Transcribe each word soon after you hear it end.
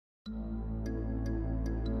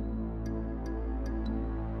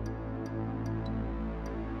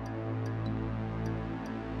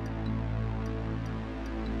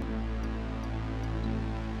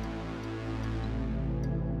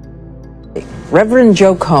Reverend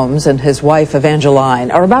Joe Combs and his wife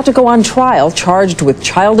Evangeline are about to go on trial charged with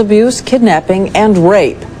child abuse, kidnapping, and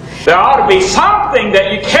rape. There ought to be something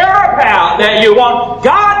that you care about, that you want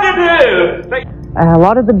God to do. A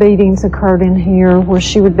lot of the beatings occurred in here where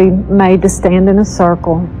she would be made to stand in a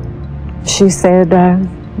circle. She said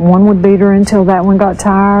one would beat her until that one got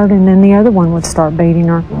tired, and then the other one would start beating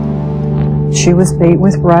her. She was beat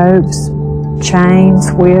with ropes,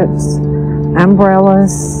 chains, whips,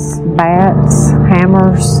 umbrellas, bats,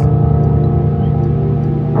 hammers.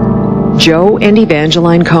 Joe and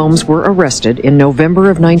Evangeline Combs were arrested in November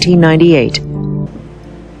of 1998.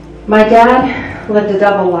 My dad lived a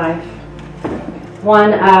double life,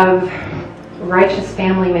 one of righteous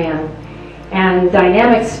family man and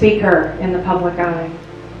dynamic speaker in the public eye,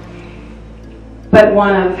 but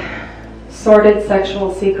one of sordid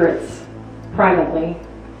sexual secrets privately,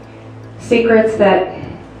 secrets that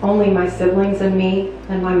only my siblings and me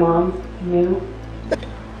and my mom knew.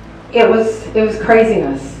 It was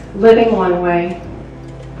craziness, living one way,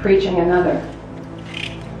 preaching another.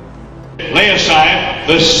 Lay aside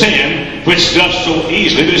the sin which does so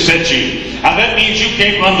easily beset you. Now that means you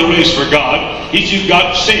can't run the race for God if you've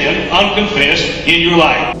got sin unconfessed in your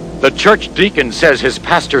life. The church deacon says his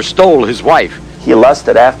pastor stole his wife. He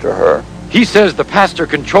lusted after her. He says the pastor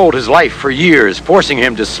controlled his life for years, forcing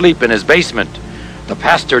him to sleep in his basement. The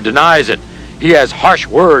pastor denies it. He has harsh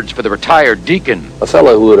words for the retired deacon. A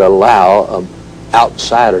fellow who would allow an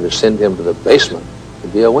outsider to send him to the basement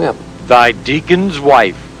would be a wimp. Thy deacon's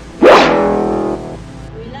wife. We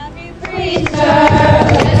love you, preacher.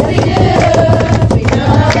 Yes, we do. We don't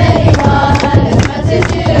love anyone as much as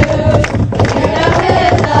you. You're not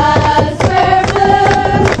with us, we're blue.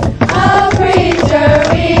 Oh, preacher,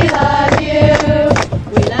 we love you.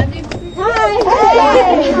 We love you. Hi.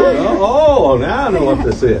 Oh, now I know what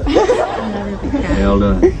this is. Well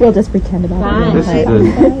done. We'll just pretend about it. This is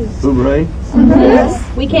the boomerang.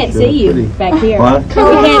 Yes. We can't see you back here. What? We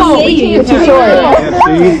can't see you. You're too short. Can't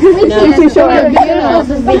see? You're too short.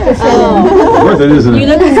 Worth it, isn't it? You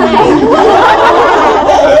look the same.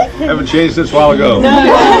 Haven't changed since a while ago.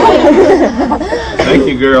 Thank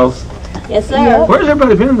you, girls. Yes, sir. Where's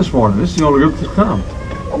everybody been this morning? This is the only group that's come.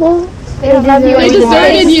 They don't love you anymore.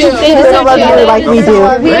 They don't love you like we do.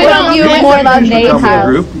 We love you more than they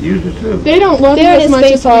have. They don't love you as much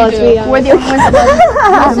as we do. We're the only ones that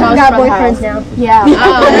love. We've got boyfriends now. Yeah.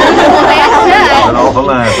 An awful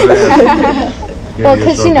line for that. Well,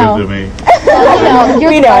 because you know,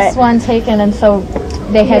 you're the first one taken, and so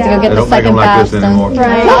they had to go get the second best. They don't make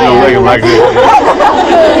them like this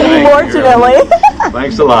anymore. Unfortunately.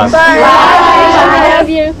 Thanks a lot. Bye. I love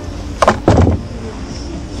you.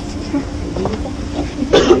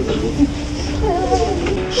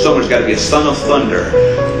 Someone's got to be a son of thunder,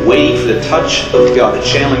 waiting for the touch of God, the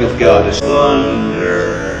channeling of God. Is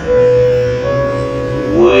thunder,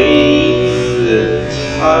 waiting for the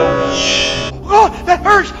touch. Oh, that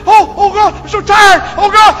hurts. Oh God, I'm so tired. Oh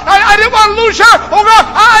God, I didn't want to lose her. Oh God,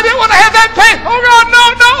 I didn't want to have that pain. Oh God,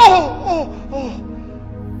 no.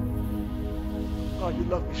 Oh, you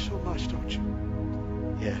love me so much, don't you?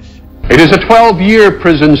 Yes. It is a 12-year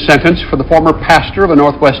prison sentence for the former pastor of a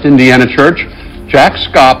Northwest Indiana church. Jack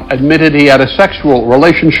Scott admitted he had a sexual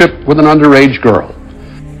relationship with an underage girl.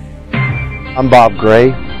 I'm Bob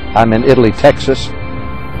Gray. I'm in Italy, Texas.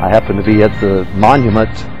 I happen to be at the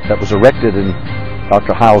monument that was erected in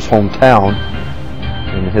Dr. Hyles' hometown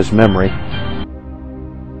in his memory.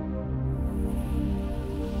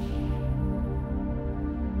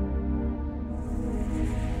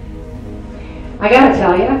 I gotta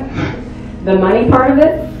tell you, the money part of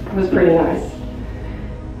it was pretty nice.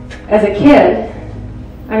 As a kid,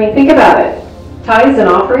 I mean, think about it. Tithes and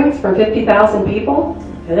offerings from 50,000 people.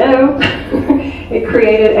 Hello. It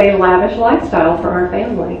created a lavish lifestyle for our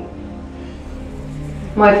family.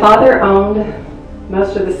 My father owned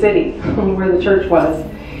most of the city where the church was.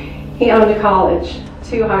 He owned a college,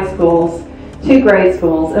 2 high schools, 2 grade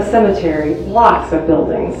schools, a cemetery, blocks of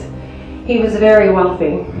buildings. He was very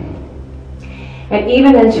wealthy. And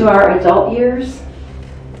even into our adult years,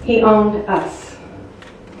 he owned us.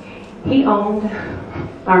 He owned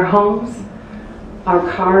our homes, our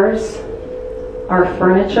cars, our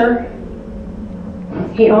furniture.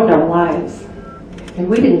 He owned our lives. And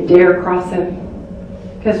we didn't dare cross him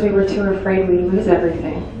because we were too afraid we'd lose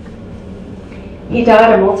everything. He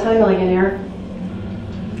died a multimillionaire.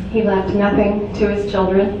 He left nothing to his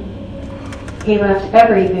children. He left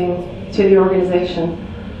everything to the organization.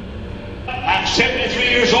 I'm 73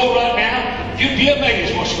 years old right now. You'd be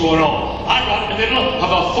amazed what's going on. I'm right in the middle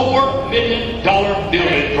of a $4 million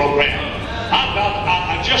building program.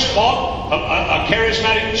 I just bought a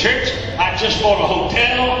charismatic church. I just bought a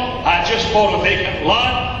hotel. I just bought a vacant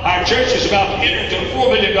lot. Our church is about to enter into a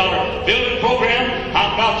 $4 million building program.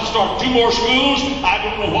 I'm about to start 2 more schools. I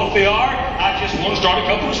don't know what they are. I just want to start a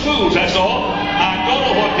couple of schools, that's all. I don't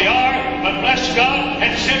know what they are, but bless God,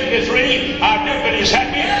 at 73, I've never been as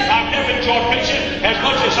happy. I've never enjoyed preaching as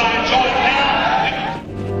much as I enjoy it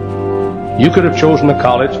now. You could have chosen a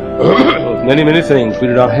college with many, many things we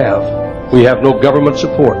do not have. We have no government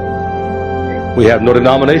support. We have no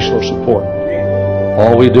denominational support.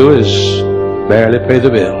 All we do is barely pay the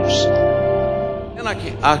bills. And I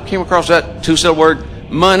came across that 2-syllable word,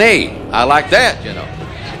 money. I like that, you know.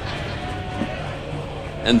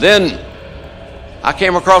 And then I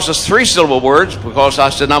came across this 3-syllable words because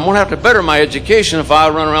I said, I'm going to have to better my education if I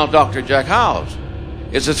run around Dr. Jack Hyles.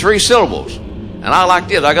 It's the 3 syllables. And I liked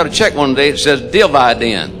it. I got a check one day. It says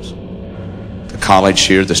dividends. The college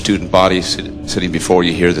here, the student body sitting before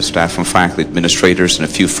you here, the staff and faculty, administrators, and a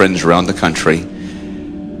few friends around the country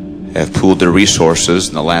have pooled their resources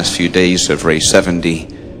in the last few days, have raised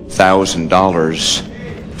 $70,000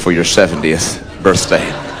 for your 70th birthday.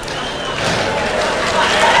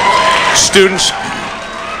 Students,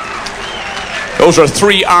 those are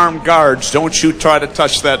 3 armed guards. Don't you try to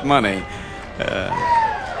touch that money.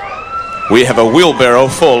 We have a wheelbarrow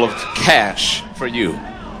full of cash for you.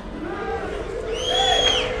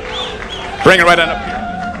 Bring it right on up here.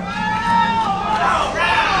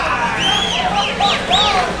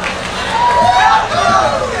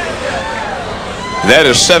 That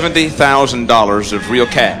is $70,000 of real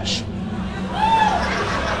cash.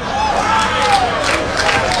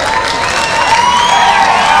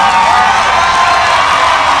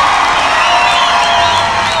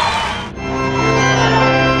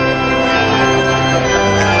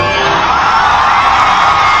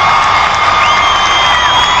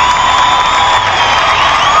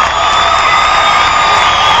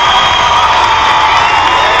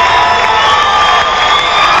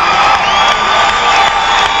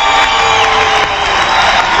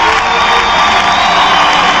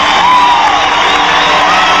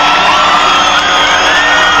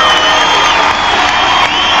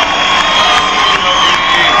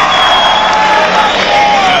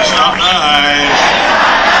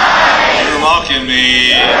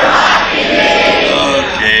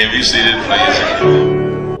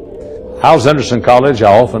 Hyles Anderson College,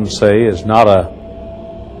 I often say, is not a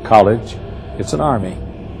college, it's an army.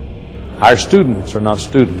 Our students are not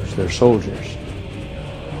students, they're soldiers.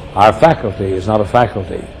 Our faculty is not a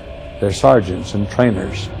faculty, they're sergeants and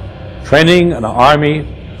trainers, training an army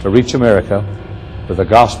to reach America with the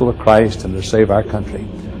gospel of Christ and to save our country.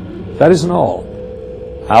 That isn't all.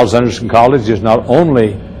 Hyles Anderson College is not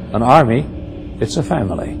only an army, it's a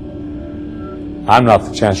family. I'm not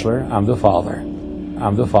the chancellor, I'm the father.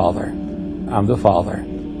 I'm the father. I'm the father.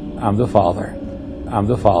 I'm the father. I'm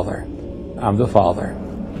the father. I'm the father.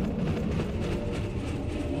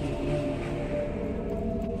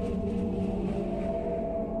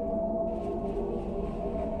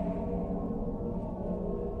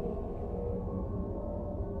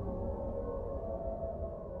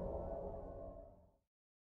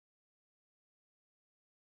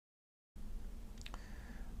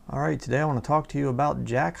 All right, today I want to talk to you about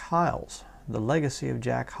Jack Hyles, the legacy of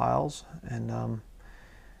Jack Hyles, and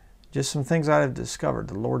just some things I have discovered.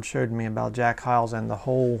 The Lord showed me about Jack Hyles and the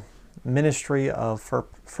whole ministry of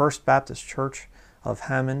First Baptist Church of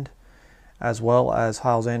Hammond, as well as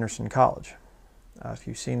Hyles Anderson College. If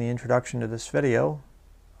you've seen the introduction to this video,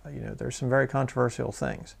 you know there's some very controversial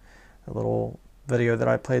things. The little video that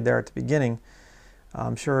I played there at the beginning,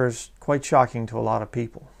 I'm sure is quite shocking to a lot of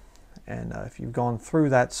people. And if you've gone through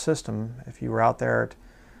that system, if you were out there at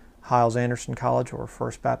Hyles Anderson College or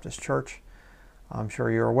First Baptist Church, I'm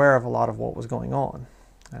sure you're aware of a lot of what was going on.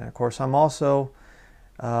 And of course, I'm also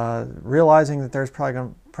realizing that there's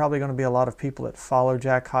probably going to be a lot of people that follow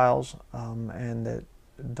Jack Hyles and that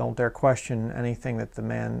don't dare question anything that the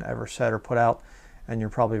man ever said or put out. And you're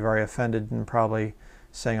probably very offended and probably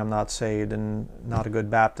saying I'm not saved and not a good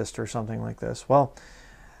Baptist or something like this. Well,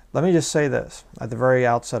 let me just say this at the very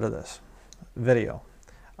outset of this video.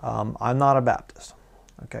 I'm not a Baptist.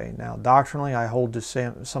 Okay, now doctrinally I hold to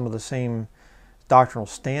some of the same doctrinal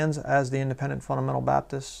stands as the independent fundamental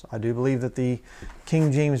Baptists. I do believe that the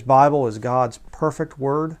King James Bible is God's perfect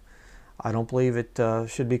word. I don't believe it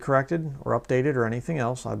should be corrected or updated or anything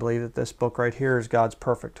else. I believe that this book right here is God's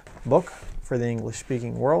perfect book for the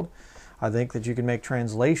English-speaking world. I think that you can make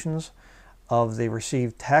translations of the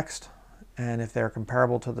received text, and if they're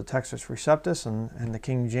comparable to the Textus Receptus and the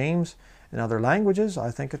King James in other languages,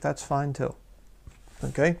 I think that that's fine too.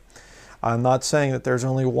 Okay? I'm not saying that there's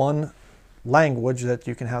only one language that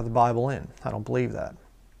you can have the Bible in. I don't believe that.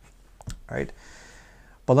 All right?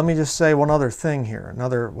 But let me just say one other thing here.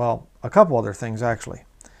 Well, a couple other things actually.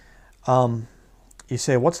 You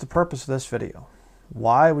say, what's the purpose of this video?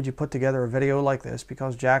 Why would you put together a video like this?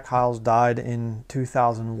 Because Jack Hyles died in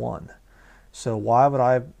 2001. So why would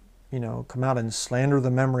I, come out and slander the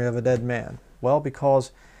memory of a dead man? Well,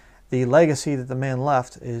 because the legacy that the man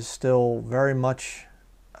left is still very much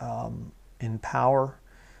in power,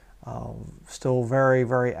 still very,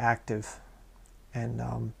 very active.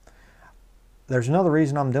 And there's another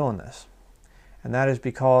reason I'm doing this, and that is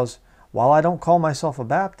because while I don't call myself a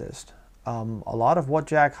Baptist, a lot of what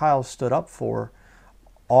Jack Hyles stood up for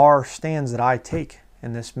are stands that I take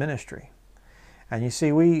in this ministry. And you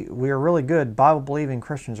see, we are really good, Bible-believing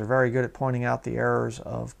Christians are very good at pointing out the errors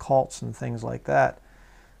of cults and things like that.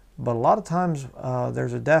 But a lot of times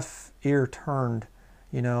there's a deaf ear turned,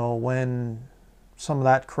 when some of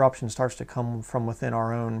that corruption starts to come from within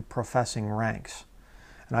our own professing ranks.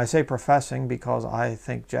 And I say professing because I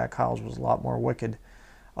think Jack Hyles was a lot more wicked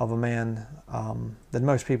of a man than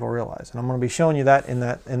most people realize. And I'm going to be showing you that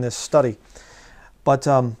in this study. But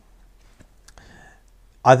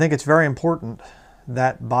I think it's very important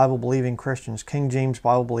that Bible-believing Christians, King James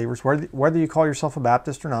Bible believers, whether you call yourself a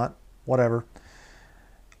Baptist or not, whatever,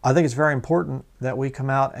 I think it's very important that we come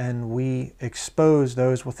out and we expose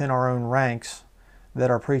those within our own ranks that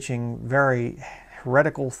are preaching very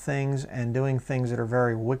heretical things and doing things that are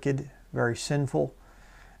very wicked, very sinful,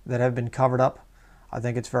 that have been covered up. I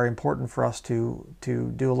think it's very important for us to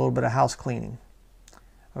do a little bit of house cleaning.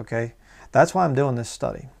 Okay? That's why I'm doing this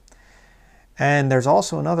study. And there's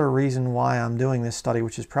also another reason why I'm doing this study,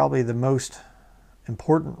 which is probably the most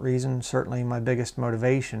important reason, certainly my biggest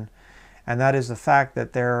motivation, and that is the fact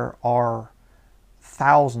that there are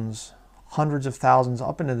thousands, hundreds of thousands,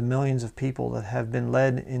 up into the millions of people that have been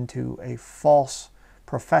led into a false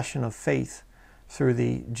profession of faith through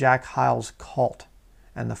the Jack Hyles cult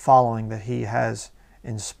and the following that he has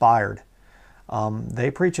inspired.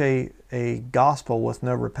 They preach a gospel with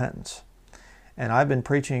no repentance. And I've been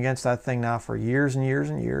preaching against that thing now for years and years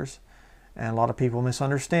and years. And a lot of people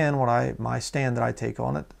misunderstand my stand that I take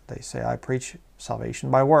on it. They say I preach salvation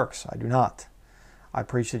by works. I do not. I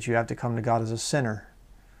preach that you have to come to God as a sinner.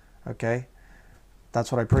 Okay?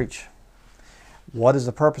 That's what I preach. What is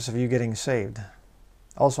the purpose of you getting saved?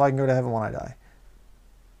 Also, I can go to heaven when I die.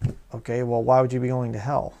 Okay, well, why would you be going to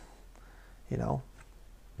hell?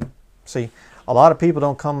 See, a lot of people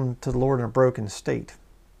don't come to the Lord in a broken state.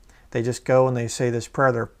 They just go and they say this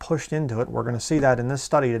prayer. They're pushed into it. We're going to see that in this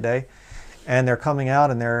study today. And they're coming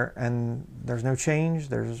out and there's no change.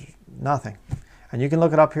 There's nothing. And you can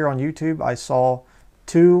look it up here on YouTube. I saw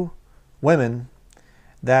 2 women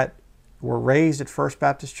that were raised at First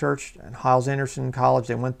Baptist Church and Hyles Anderson College.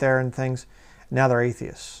 They went there and things. Now they're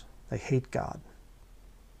atheists. They hate God.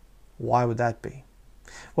 Why would that be?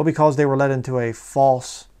 Well, because they were led into a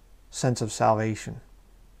false sense of salvation.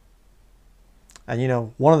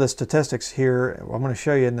 And one of the statistics here, I'm going to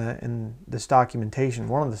show you in this documentation,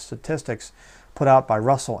 one of the statistics put out by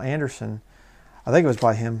Russell Anderson, I think it was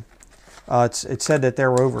by him, it said that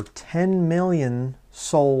there were over 10 million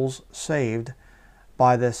souls saved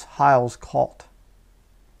by this Hyles cult,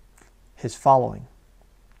 his following.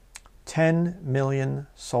 10 million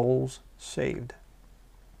souls saved.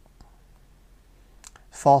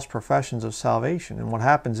 False professions of salvation. And what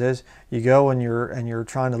happens is you go and you're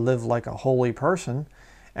trying to live like a holy person,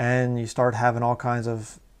 and you start having all kinds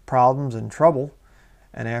of problems and trouble,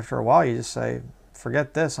 and after a while you just say,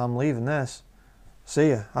 forget this, I'm leaving this, see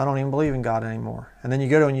ya, I don't even believe in God anymore. And then you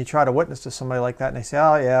go and you try to witness to somebody like that, and they say,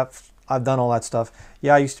 oh yeah, I've done all that stuff.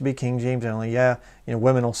 Yeah, I used to be King James only. Yeah,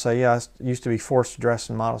 women will say, yeah, I used to be forced to dress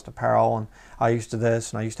in modest apparel, and I used to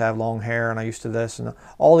this, and I used to have long hair, and I used to this, and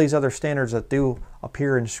all these other standards that do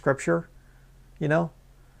appear in Scripture,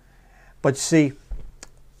 But see,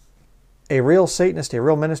 a real Satanist, a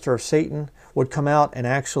real minister of Satan would come out and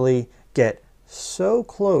actually get so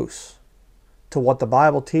close to what the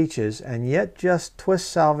Bible teaches, and yet just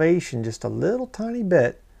twist salvation just a little tiny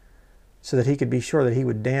bit, so that he could be sure that he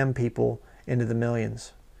would damn people into the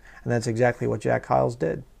millions. And that's exactly what Jack Hyles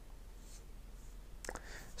did.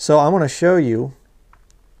 So I'm going to show you,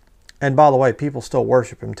 and by the way, people still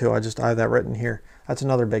worship him too. I have that written here. That's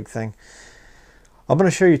another big thing. I'm going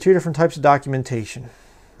to show you 2 different types of documentation.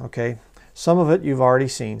 Okay, Some of it you've already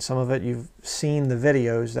seen. Some of it you've seen the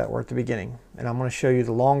videos that were at the beginning. And I'm going to show you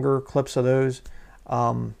the longer clips of those.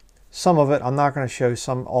 Some of it, I'm not going to show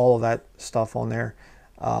all of that stuff on there,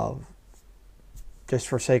 just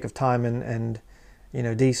for sake of time and you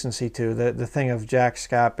know, decency too. The thing of Jack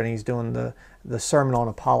Scap, and he's doing the sermon on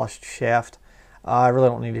a polished shaft. I really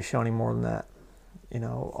don't need to show any more than that, you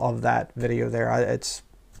know, of that video there.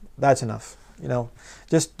 That's enough, you know.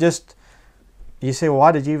 Just you say, well,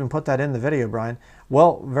 why did you even put that in the video, Brian?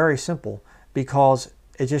 Well, very simple, because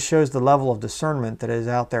it just shows the level of discernment that is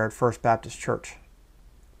out there at First Baptist Church.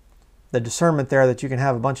 The discernment there that you can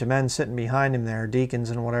have a bunch of men sitting behind him there, deacons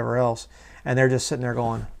and whatever else, and they're just sitting there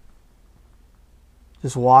going,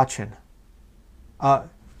 just watching.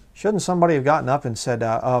 Shouldn't somebody have gotten up and said,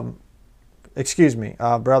 excuse me,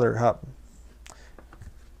 brother,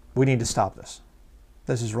 we need to stop this.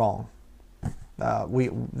 This is wrong.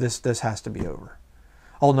 This has to be over.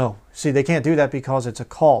 Oh no, see, they can't do that because it's a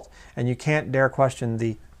cult, and you can't dare question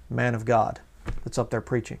the man of God that's up there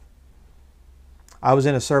preaching. I was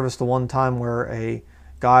in a service the one time where a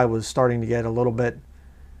guy was starting to get a little bit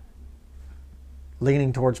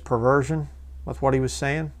leaning towards perversion with what he was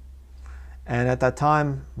saying. And at that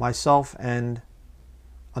time, myself and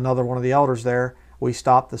another one of the elders there, we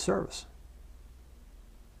stopped the service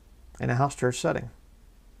in a house church setting.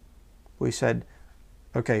 We said,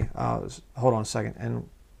 okay, hold on a second. And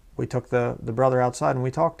we took the brother outside and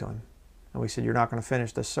we talked to him. And we said, you're not going to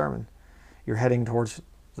finish this sermon. You're heading towards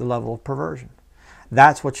the level of perversion.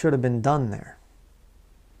 That's what should have been done there.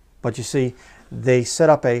 But you see, they set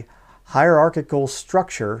up a hierarchical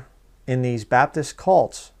structure in these Baptist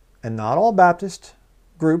cults. And not all Baptist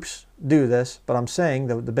groups do this, but I'm saying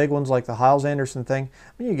the big ones like the Hyles Anderson thing,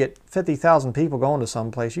 when you get 50,000 people going to some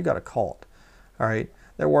place, you got a cult. All right?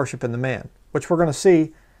 They're worshiping the man, which we're going to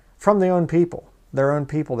see from their own people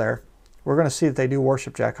there. We're going to see that they do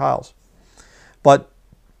worship Jack Hyles. But,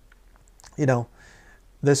 you know,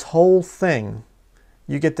 this whole thing,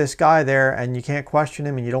 you get this guy there and you can't question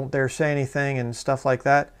him and you don't dare say anything and stuff like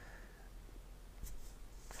that.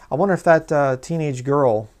 I wonder if that teenage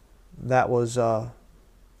girl that was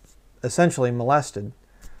essentially molested,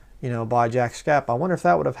 you know, by Jack Scap, I wonder if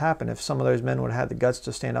that would have happened if some of those men would have had the guts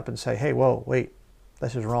to stand up and say, hey, whoa, wait,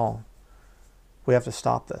 this is wrong. We have to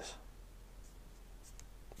stop this.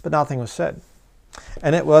 But nothing was said.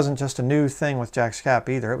 And it wasn't just a new thing with Jack Scap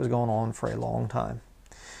either. It was going on for a long time.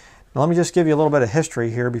 Now, let me just give you a little bit of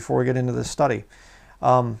history here before we get into this study.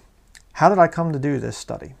 How did I come to do this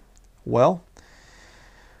study? Well,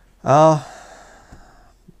 back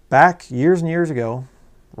years and years ago,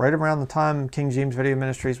 right around the time King James Video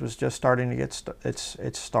Ministries was just starting to get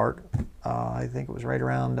its start, I think it was right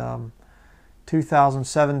around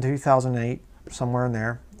 2007, 2008, somewhere in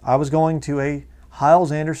there, I was going to a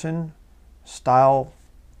Hyles Anderson style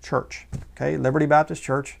church, okay, Liberty Baptist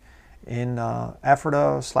Church in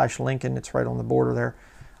Ephrata/Lincoln. It's right on the border there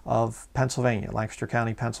of Pennsylvania, Lancaster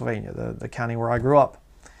County, Pennsylvania, the county where I grew up.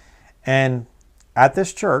 And at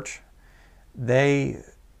this church,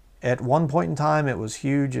 at one point in time, it was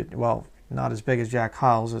huge. Well, not as big as Jack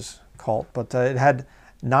Hyles' cult, but it had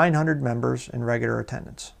 900 members in regular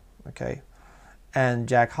attendance, okay? And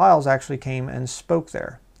Jack Hyles actually came and spoke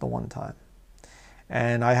there the one time.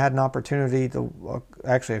 And I had an opportunity to,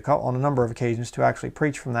 actually on a number of occasions, to actually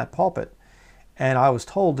preach from that pulpit. And I was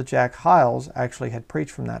told that Jack Hyles actually had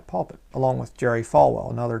preached from that pulpit, along with Jerry Falwell.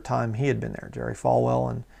 Another time he had been there, Jerry Falwell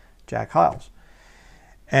and Jack Hyles.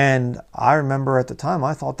 And I remember at the time,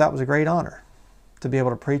 I thought that was a great honor, to be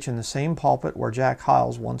able to preach in the same pulpit where Jack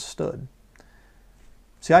Hyles once stood.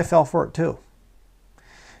 See, I fell for it too.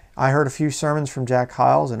 I heard a few sermons from Jack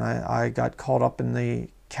Hyles, and I got caught up in the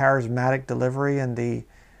charismatic delivery and the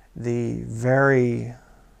very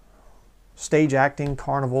stage acting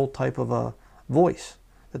carnival type of a voice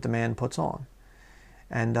that the man puts on.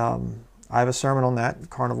 And I have a sermon on that,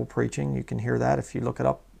 carnival preaching. You can hear that if you look it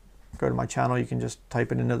up. Go to my channel, you can just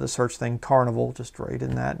type it into the search thing, carnival, just right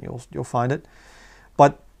in that, and you'll find it.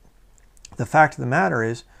 But the fact of the matter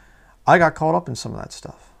is, I got caught up in some of that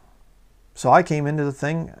stuff. So I came into the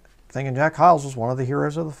thing thinking Jack Hyles was one of the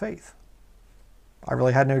heroes of the faith. I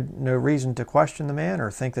really had no reason to question the man or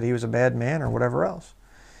think that he was a bad man or whatever else.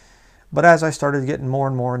 But as I started getting more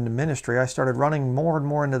and more into ministry, I started running more and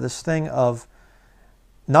more into this thing of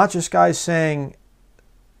not just guys saying,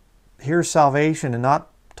 here's salvation, and not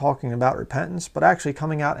talking about repentance, but actually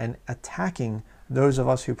coming out and attacking those of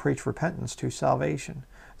us who preach repentance to salvation.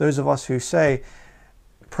 Those of us who say,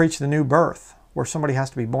 preach the new birth, where somebody has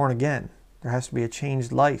to be born again. There has to be a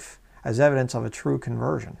changed life as evidence of a true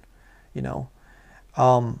conversion, you know.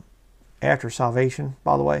 After salvation,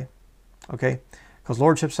 by the way, Okay? Because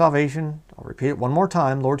Lordship salvation, I'll repeat it one more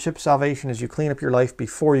time, Lordship salvation is you clean up your life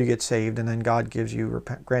before you get saved, and then God gives you,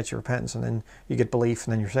 grants you repentance, and then you get belief,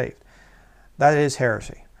 and then you're saved. That is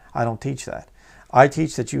heresy. I don't teach that. I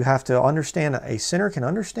teach that you have to understand, a sinner can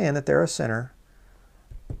understand that they're a sinner.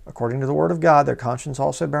 According to the Word of God, their conscience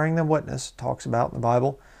also bearing them witness, talks about in the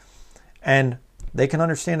Bible. And they can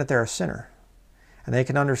understand that they're a sinner. And they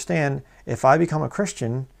can understand, if I become a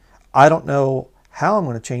Christian, I don't know how I'm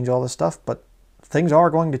going to change all this stuff, but things are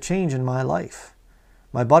going to change in my life.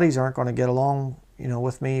 My buddies aren't going to get along,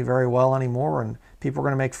 with me very well anymore, and people are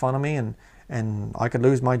going to make fun of me, and I could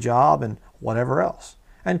lose my job and whatever else.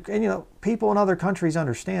 And people in other countries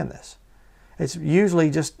understand this. It's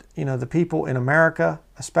usually just, the people in America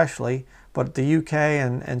especially, but the UK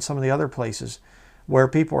and some of the other places where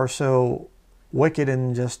people are so wicked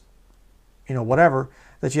and just, whatever,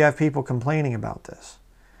 that you have people complaining about this.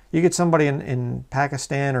 You get somebody in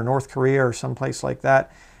Pakistan or North Korea or someplace like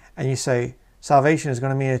that, and you say, salvation is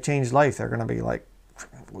going to mean a changed life. They're going to be like,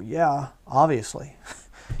 well, yeah, obviously.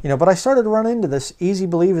 But I started to run into this easy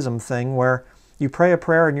believism thing where you pray a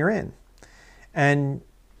prayer and you're in. And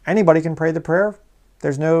anybody can pray the prayer.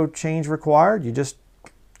 There's no change required.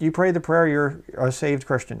 You pray the prayer, you're a saved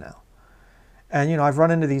Christian now. And, I've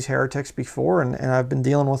run into these heretics before, and I've been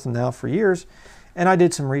dealing with them now for years. And I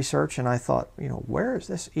did some research, and I thought, where is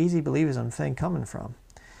this easy believism thing coming from?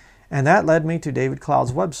 And that led me to David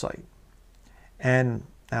Cloud's website. And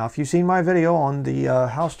now, if you've seen my video on the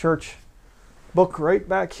House Church book right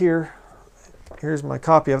back here, here's my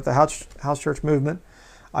copy of the House Church Movement.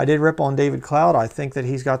 I did rip on David Cloud. I think that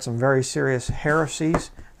he's got some very serious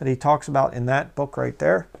heresies that he talks about in that book right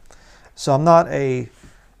there. So I'm not a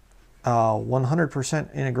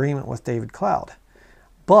 100% in agreement with David Cloud.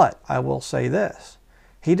 But I will say this.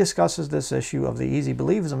 He discusses this issue of the easy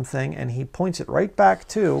believism thing, and he points it right back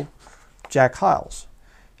to Jack Hyles.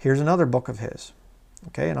 Here's another book of his.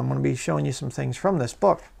 Okay, and I'm going to be showing you some things from this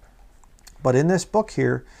book. But in this book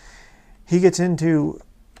here, he gets into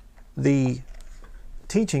the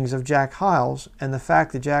teachings of Jack Hyles and the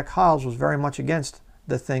fact that Jack Hyles was very much against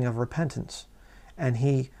the thing of repentance. And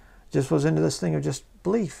he just was into this thing of just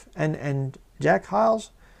belief. And Jack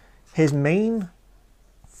Hyles, his main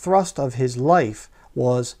thrust of his life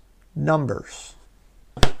was numbers.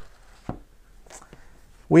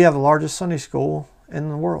 We have the largest Sunday school in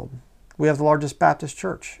the world. We have the largest Baptist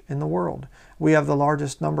church in the world. We have the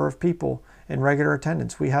largest number of people in regular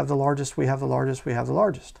attendance. We have the largest, we have the largest, we have the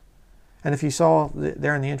largest. And if you saw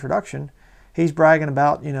there in the introduction, he's bragging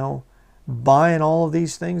about, buying all of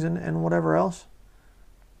these things and whatever else.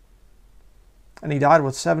 And he died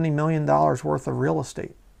with $70 million worth of real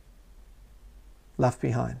estate left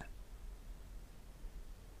behind.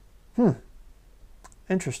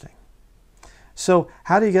 Interesting. So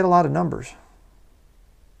how do you get a lot of numbers?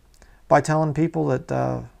 By telling people that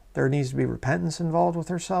there needs to be repentance involved with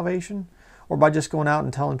their salvation? Or by just going out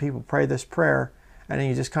and telling people, pray this prayer, and then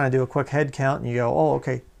you just kind of do a quick head count and you go, oh,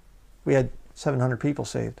 okay, we had 700 people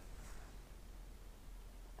saved.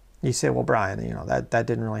 You say, well, Brian, that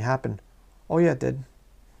didn't really happen. Oh, yeah, it did.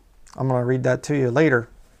 I'm going to read that to you later.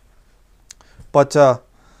 But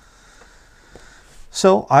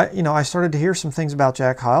so I started to hear some things about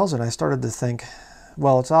Jack Hyles, and I started to think,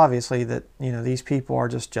 well, it's obviously that these people are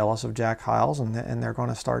just jealous of Jack Hyles, and they're going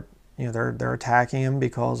to start they're attacking him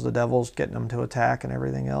because the devil's getting them to attack and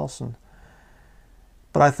everything else.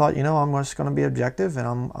 But I thought, I'm just going to be objective, and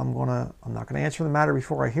I'm not going to answer the matter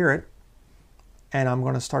before I hear it, and I'm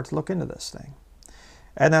going to start to look into this thing,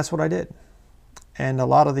 and that's what I did. And a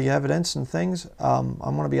lot of the evidence and things, I'm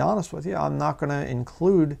going to be honest with you, I'm not going to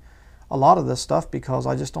include a lot of this stuff because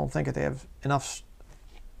I just don't think that they have enough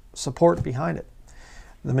support behind it.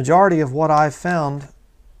 The majority of what I've found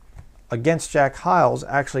against Jack Hyles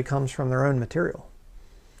actually comes from their own material.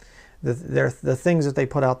 The things that they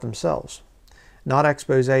put out themselves. Not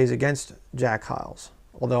exposés against Jack Hyles,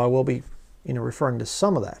 although I will be referring to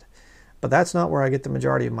some of that. But that's not where I get the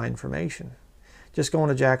majority of my information. Just going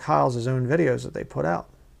to Jack Hyles' own videos that they put out.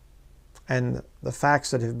 And the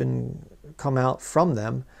facts that have come out from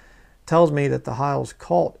them tells me that the Hyles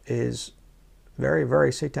cult is very,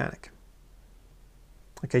 very satanic.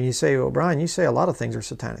 Okay, you say, well, Brian, you say a lot of things are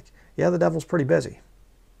satanic. Yeah, the devil's pretty busy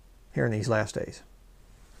here in these last days.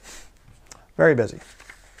 Very busy.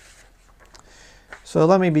 So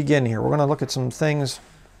let me begin here. We're going to look at some things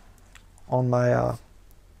on my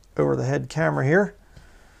over-the-head camera here.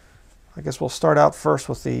 I guess we'll start out first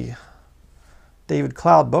with the David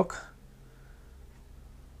Cloud book.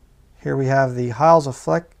 Here we have the Hyles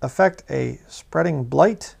Effect, a Spreading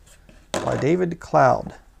Blight by David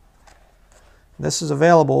Cloud. This is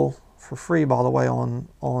available for free, by the way,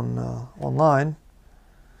 online.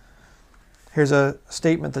 Here's a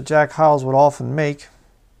statement that Jack Hyles would often make.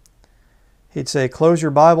 He'd say, "Close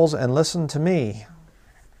your Bibles and listen to me."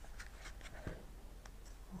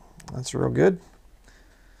 That's real good.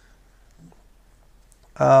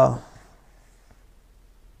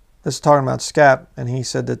 This is talking about Scap, and he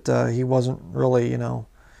said that he wasn't really,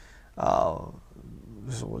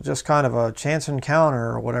 just kind of a chance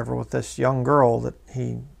encounter or whatever with this young girl that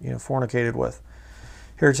he, fornicated with.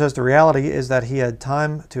 Here it says the reality is that he had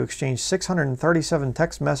time to exchange 637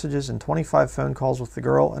 text messages and 25 phone calls with the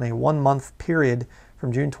girl in a 1-month period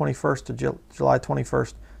from June 21st to July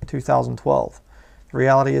 21st, 2012. The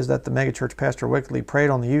reality is that the megachurch pastor wickedly preyed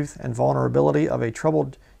on the youth and vulnerability of a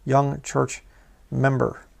troubled young church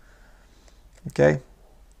member. Okay.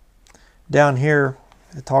 Down here,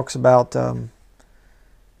 it talks about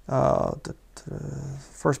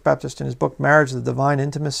First Baptist in his book, Marriage, the Divine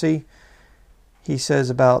Intimacy. He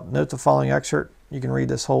says about, note the following excerpt. You can read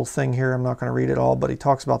this whole thing here. I'm not going to read it all, but he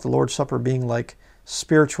talks about the Lord's Supper being like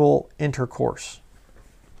spiritual intercourse.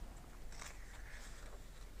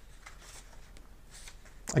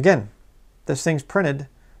 Again, this thing's printed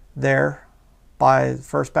there by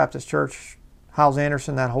First Baptist Church, Hyles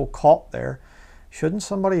Anderson, that whole cult there. Shouldn't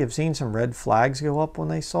somebody have seen some red flags go up when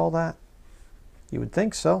they saw that? You would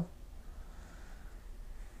think so.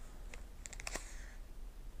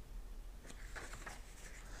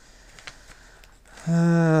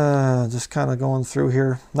 Just kind of going through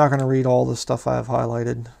here. Not going to read all the stuff I have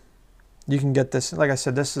highlighted. You can get this, like I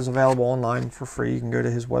said, this is available online for free. You can go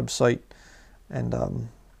to his website and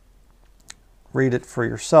read it for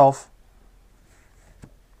yourself.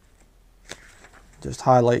 Just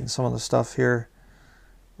highlighting some of the stuff here.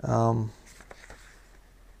 Some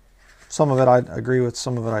of it I agree with,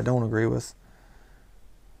 some of it I don't agree with.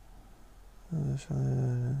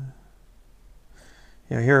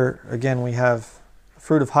 Here again we have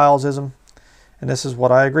fruit of Hylesism, and this is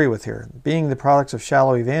what I agree with here. Being the products of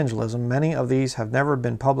shallow evangelism, many of these have never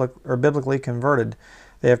been public or biblically converted.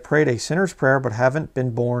 They have prayed a sinner's prayer but haven't been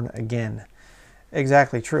born again.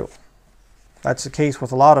 Exactly true. That's the case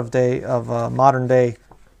with a lot of modern day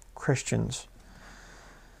Christians.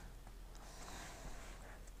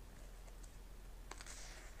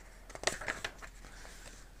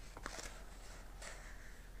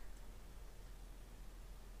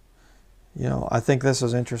 I think this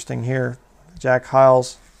is interesting here. Jack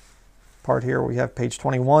Hyles, part here, we have page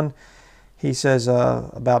 21. He says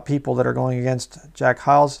about people that are going against Jack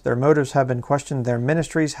Hyles, their motives have been questioned, their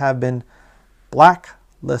ministries have been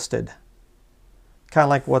blacklisted. Kind of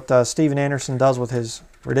like what Steven Anderson does with his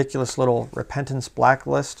ridiculous little repentance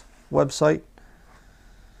blacklist website.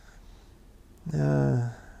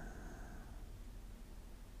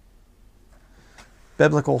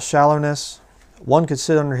 Biblical shallowness. One could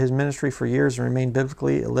sit under his ministry for years and remain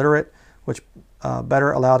biblically illiterate, which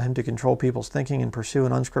better allowed him to control people's thinking and pursue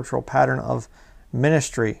an unscriptural pattern of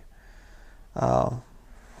ministry. Down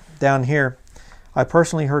here, I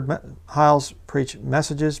personally heard Hyles preach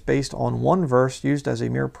messages based on one verse used as a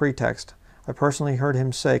mere pretext. I personally heard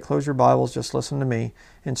him say, "Close your Bibles, just listen to me,"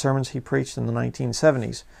 in sermons he preached in the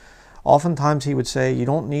 1970s. Oftentimes he would say, "You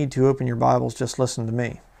don't need to open your Bibles, just listen to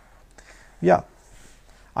me." Yeah,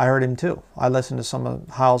 I heard him too. I listened to some of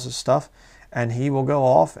Hyles' stuff, and he will go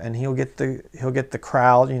off and he'll get the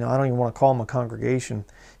crowd, I don't even want to call him a congregation.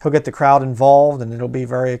 He'll get the crowd involved and it'll be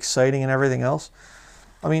very exciting and everything else.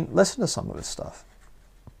 I mean, listen to some of his stuff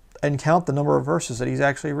and count the number of verses that he's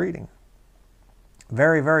actually reading.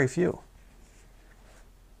 Very, very few.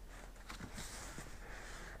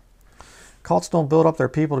 Cults don't build up their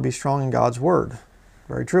people to be strong in God's Word.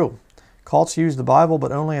 Very true. Cults use the Bible,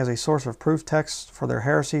 but only as a source of proof texts for their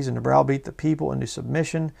heresies and to browbeat the people into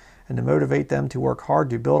submission and to motivate them to work hard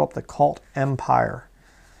to build up the cult empire.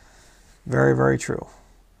 Very, very true.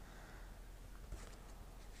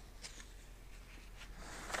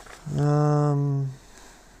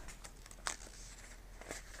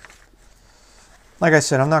 Like I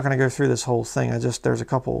said, I'm not going to go through this whole thing. There's a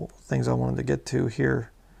couple things I wanted to get to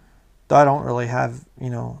here. I don't really have,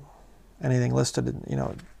 anything listed,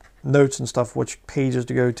 notes and stuff, which pages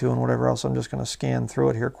to go to and whatever else. I'm just going to scan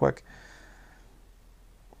through it here quick.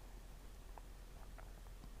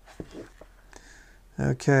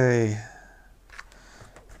 Okay.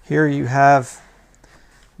 Here you have,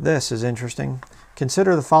 this is interesting.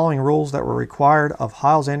 Consider the following rules that were required of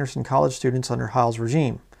Hyles Anderson College students under Hyles'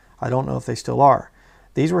 regime. I don't know if they still are.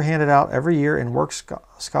 These were handed out every year in work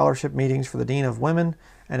scholarship meetings for the Dean of Women,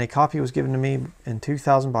 and a copy was given to me in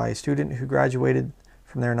 2000 by a student who graduated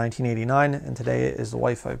from there in 1989, and today is the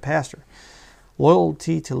wife of a pastor.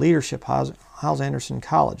 Loyalty to leadership, Hyles Anderson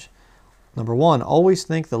College. Number 1, always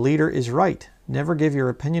think the leader is right. Never give your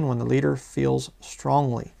opinion when the leader feels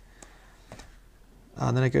strongly.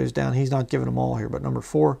 Then it goes down. He's not giving them all here. But number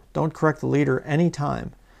 4, don't correct the leader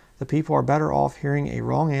anytime. The people are better off hearing a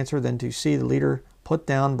wrong answer than to see the leader put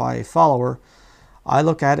down by a follower. I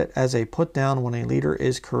look at it as a put down when a leader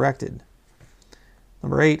is corrected.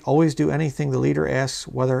 Number 8, always do anything the leader asks,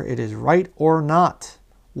 whether it is right or not.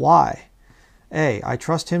 Why? A, I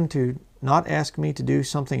trust him to not ask me to do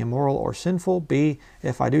something immoral or sinful. B,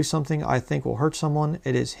 if I do something I think will hurt someone,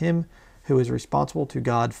 it is him who is responsible to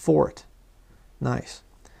God for it. Nice.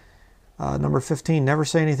 Number 15, never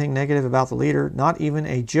say anything negative about the leader, not even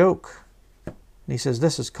a joke. And he says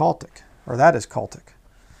this is cultic, or that is cultic.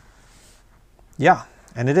 Yeah,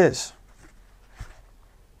 and it is.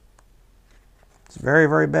 It's very,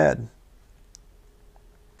 very bad.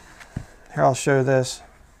 Here, I'll show this.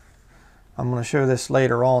 I'm going to show this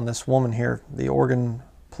later on. This woman here, the organ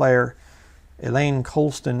player, Elaine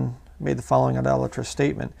Colston, made the following idolatrous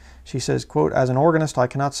statement. She says, quote, as an organist, I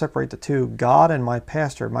cannot separate the two, God and my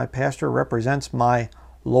pastor. My pastor represents my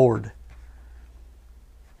Lord.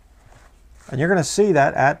 And you're going to see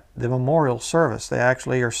that at the memorial service. They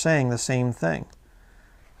actually are saying the same thing.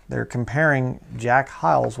 They're comparing Jack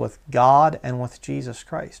Hyles with God and with Jesus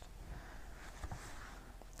Christ.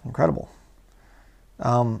 Incredible.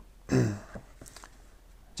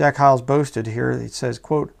 Jack Hyles boasted here, he says,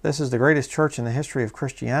 quote, this is the greatest church in the history of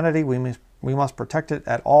Christianity. We must protect it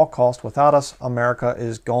at all costs. Without us, America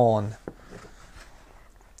is gone.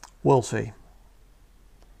 We'll see.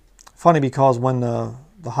 Funny, because when the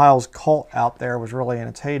Hyles cult out there was really in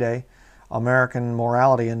its heyday, American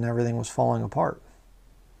morality and everything was falling apart.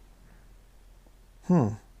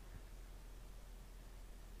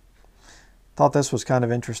 Thought this was kind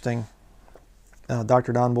of interesting.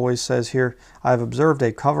 Dr. Don Boys says here, I have observed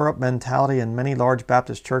a cover-up mentality in many large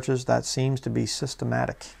Baptist churches that seems to be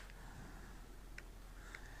systematic.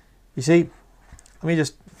 You see, let me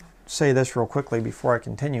just say this real quickly before I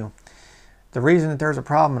continue. The reason that there's a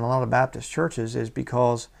problem in a lot of Baptist churches is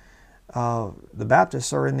because the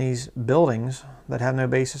Baptists are in these buildings that have no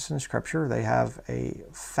basis in Scripture. They have a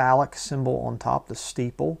phallic symbol on top, the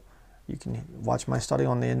steeple. You can watch my study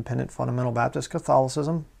on the Independent Fundamental Baptist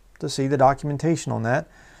Catholicism to see the documentation on that.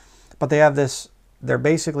 But they have this, they're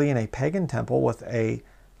basically in a pagan temple with a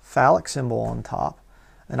phallic symbol on top,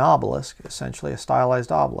 an obelisk, essentially a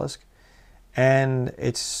stylized obelisk, and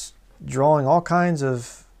it's drawing all kinds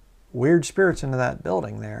of weird spirits into that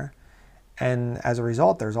building there, and as a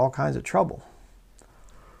result there's all kinds of trouble.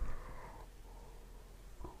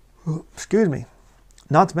 Excuse me.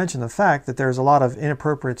 Not to mention the fact that there's a lot of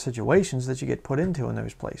inappropriate situations that you get put into in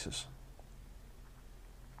those places.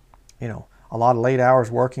 You know, a lot of late hours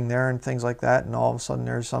working there and things like that, and all of a sudden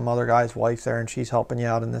there's some other guy's wife there and she's helping you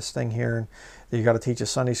out in this thing here, and you got to teach a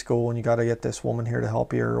Sunday school and you got to get this woman here to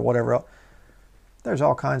help you or whatever else. There's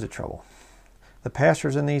all kinds of trouble. The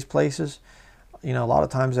pastors in these places, you know, a lot of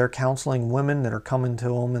times they're counseling women that are coming to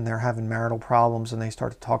them and they're having marital problems, and they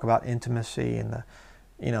start to talk about intimacy and the,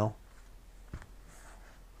 you know,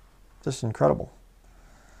 just incredible.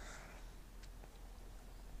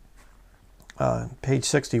 Page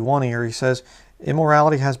 61 here, he says,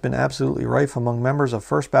 immorality has been absolutely rife among members of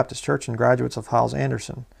First Baptist Church and graduates of Hyles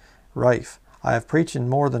Anderson. Rife. I have preached in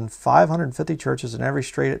more than 550 churches in every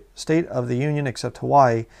state of the Union except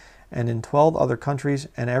Hawaii, and in 12 other countries,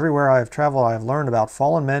 and everywhere I have traveled I have learned about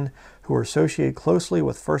fallen men who are associated closely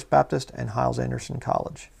with First Baptist and Hyles Anderson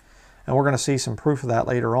College. And we're going to see some proof of that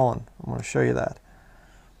later on. I'm going to show you that.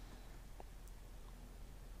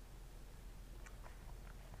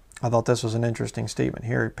 I thought this was an interesting statement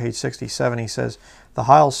here. Page 67, he says, the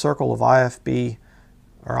Hyles circle of IFB,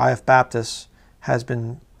 or IF Baptists, has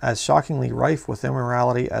been as shockingly rife with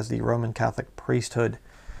immorality as the Roman Catholic priesthood.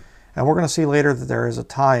 And we're going to see later that there is a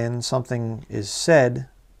tie-in. Something is said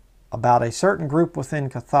about a certain group within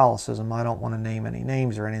Catholicism. I don't want to name any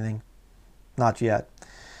names or anything. Not yet.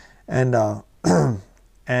 And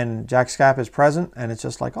and Jack Scapp is present, and it's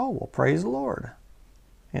just like, oh, well, praise the Lord.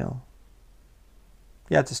 You know.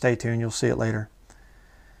 You have to stay tuned. You'll see it later.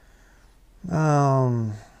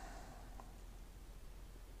 Down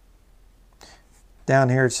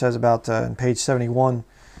here it says about, in page 71,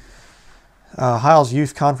 Hyles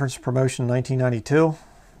Youth Conference Promotion 1992.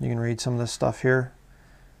 You can read some of this stuff here.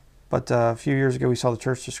 But a few years ago we saw the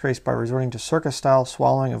church disgraced by resorting to circus-style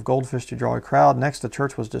swallowing of goldfish to draw a crowd. Next, the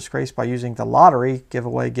church was disgraced by using the lottery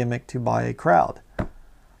giveaway gimmick to buy a crowd.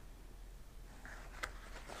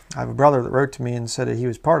 I have a brother that wrote to me and said that he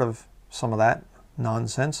was part of some of that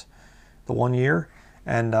nonsense the one year,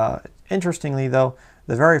 and Interestingly, though,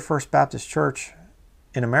 the very first Baptist church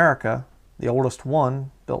in America, the oldest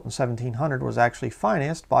one, built in 1700, was actually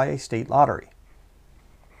financed by a state lottery.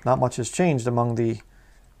 Not much has changed among the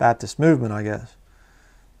Baptist movement, I guess,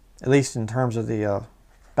 at least in terms of the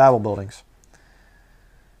Bible buildings.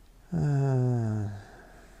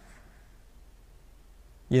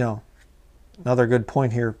 Another good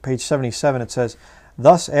point here, page 77, it says,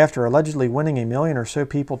 thus, after allegedly winning 1 million or so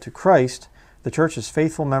people to Christ, the church's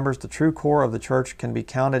faithful members, the true core of the church, can be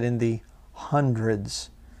counted in the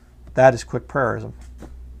hundreds. That is quick prayerism.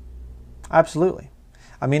 Absolutely.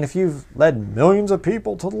 I mean, if you've led millions of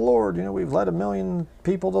people to the Lord, we've led 1 million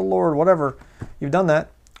people to the Lord, whatever, you've done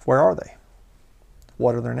that, where are they?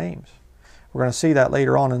 What are their names? We're going to see that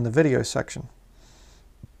later on in the video section.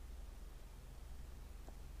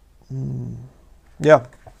 Yeah,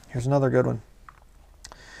 here's another good one.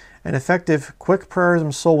 An effective quick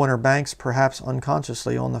prayerism soul winner banks, perhaps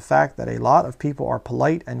unconsciously, on the fact that a lot of people are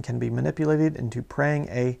polite and can be manipulated into praying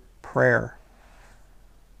a prayer.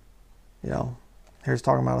 Here's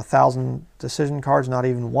talking about 1,000 decision cards. Not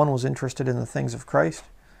even one was interested in the things of Christ.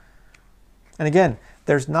 And again,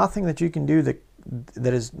 there's nothing that you can do that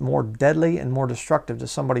is more deadly and more destructive to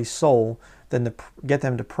somebody's soul than to get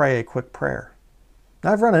them to pray a quick prayer.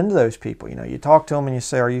 Now, I've run into those people. You talk to them and you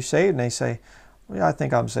say, are you saved? And they say, well, yeah, I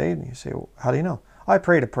think I'm saved. And you say, well, how do you know? I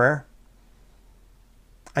prayed a prayer.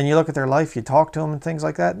 And you look at their life, you talk to them and things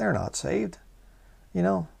like that, and they're not saved. They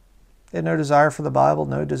had no desire for the Bible,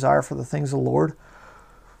 no desire for the things of the Lord.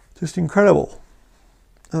 Just incredible.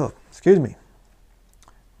 Oh, excuse me.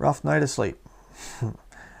 Rough night of sleep.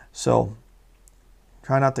 So,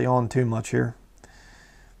 try not to yawn too much here.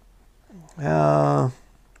 Then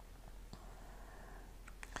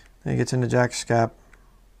he gets into Jack Scap.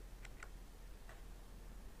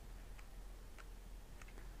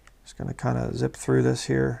 Just going to kind of zip through this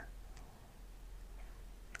here.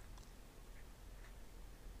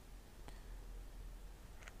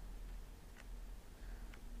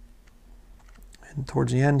 And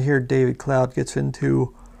towards the end here, David Cloud gets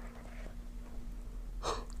into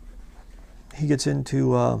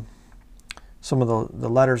some of the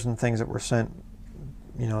letters and things that were sent,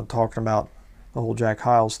 talking about the whole Jack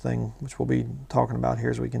Hyles thing, which we'll be talking about here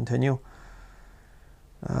as we continue.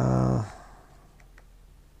 I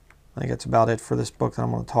think that's about it for this book that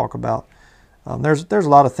I'm going to talk about. There's a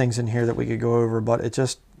lot of things in here that we could go over, but it's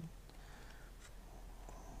just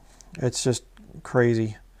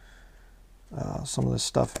crazy, some of this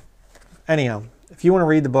stuff. Anyhow, if you want to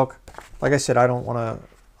read the book, like I said, I don't want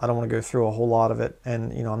to go through a whole lot of it,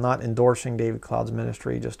 and I'm not endorsing David Cloud's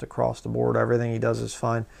ministry just across the board. Everything he does is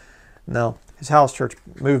fine. No, his House Church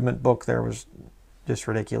Movement book there was just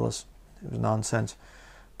ridiculous. It was nonsense.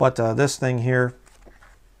 But this thing here,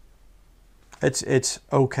 it's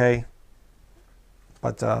okay.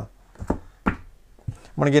 But I'm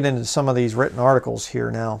going to get into some of these written articles here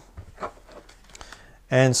now.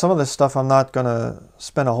 And some of this stuff I'm not going to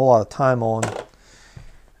spend a whole lot of time on.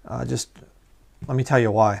 Just let me tell you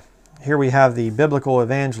why. Here we have the Biblical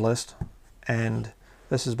Evangelist, and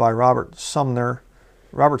this is by Robert Sumner.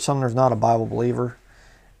 Robert Sumner's not a Bible believer,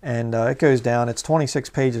 and it goes down. It's 26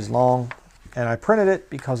 pages long, and I printed it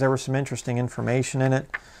because there was some interesting information in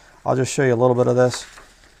it. I'll just show you a little bit of this.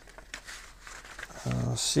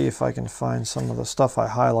 See if I can find some of the stuff I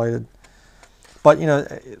highlighted. But,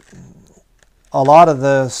 a lot of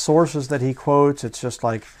the sources that he quotes, it's just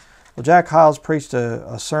like, well, Jack Hyles preached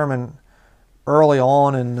a sermon early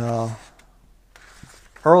on in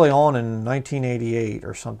 1988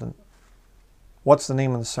 or something. What's the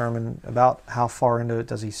name of the sermon? About how far into it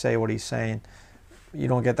does he say what he's saying? You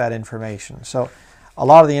don't get that information. So a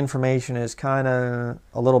lot of the information is kind of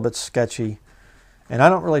a little bit sketchy. And I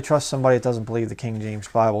don't really trust somebody that doesn't believe the King James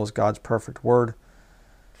Bible is God's perfect word.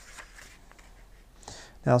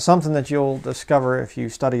 Now, something that you'll discover if you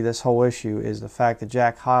study this whole issue is the fact that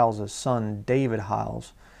Jack Hyles' son, David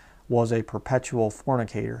Hyles, was a perpetual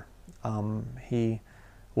fornicator. He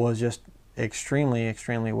was just extremely,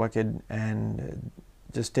 extremely wicked and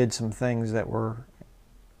just did some things that were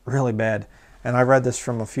really bad. And I read this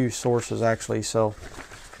from a few sources, actually, so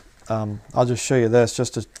I'll just show you this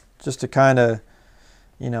just to kind of,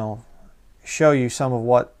 show you some of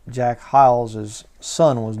what Jack Hyles'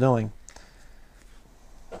 son was doing.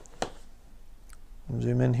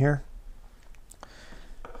 Zoom in here.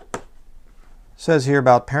 It says here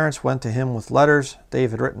about parents went to him with letters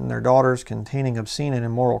Dave had written their daughters containing obscene and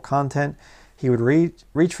immoral content. He would reach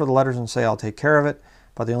for the letters and say, I'll take care of it.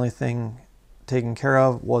 But the only thing taken care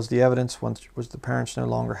of was the evidence which the parents no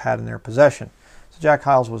longer had in their possession. So Jack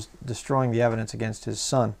Hyles was destroying the evidence against his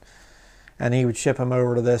son. and he would ship him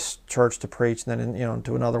over to this church to preach, and then, you know,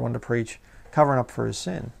 to another one to preach, covering up for his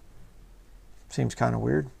sin. Seems kind of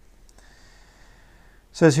weird. It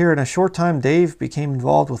says here, in a short time, Dave became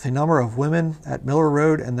involved with a number of women at Miller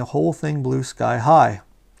Road, and the whole thing blew sky high.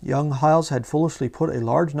 Young Hyles had foolishly put a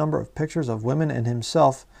large number of pictures of women and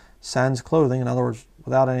himself, sans clothing, in other words,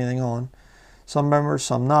 without anything on, some members,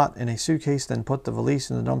 some not, in a suitcase, then put the valise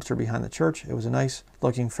in the dumpster behind the church. It was a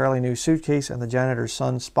nice-looking, fairly new suitcase, and the janitor's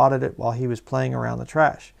son spotted it while he was playing around the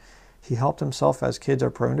trash. He helped himself, as kids are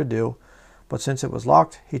prone to do, but since it was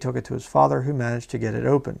locked, he took it to his father, who managed to get it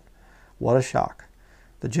open. What a shock.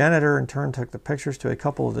 The janitor in turn took the pictures to a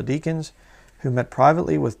couple of the deacons, who met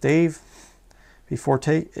privately with Dave before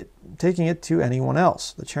taking it to anyone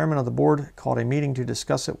else. The chairman of the board called a meeting to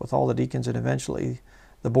discuss it with all the deacons, and eventually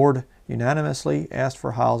the board unanimously asked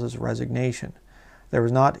for Hyles' resignation. There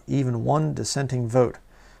was not even one dissenting vote.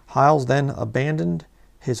 Hyles then abandoned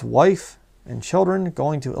his wife and children,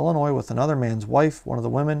 going to Illinois with another man's wife, one of the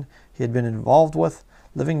women he had been involved with,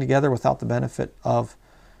 living together without the benefit of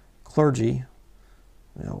clergy,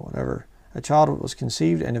 whatever. A child was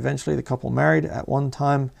conceived, and eventually the couple married. At one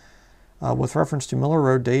time, with reference to Miller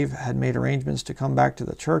Road, Dave had made arrangements to come back to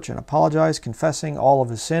the church and apologize, confessing all of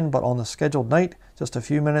his sin, but on the scheduled night, just a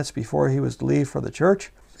few minutes before he was to leave for the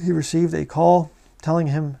church, he received a call telling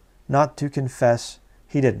him not to confess.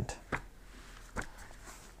 He didn't.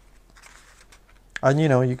 And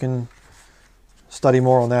you can study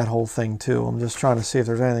more on that whole thing too. I'm just trying to see if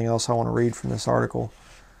there's anything else I want to read from this article.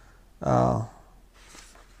 Now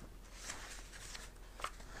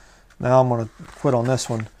I'm going to quit on this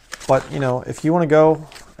one. But, if you want to go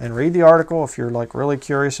and read the article, if you're like really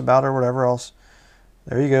curious about it or whatever else,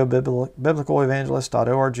 there you go,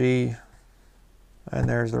 biblicalevangelist.org, and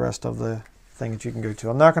there's the rest of the thing that you can go to.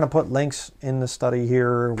 I'm not going to put links in the study here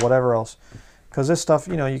or whatever else, because this stuff,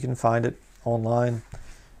 you can find it online,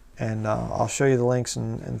 and I'll show you the links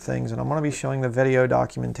and things, and I'm going to be showing the video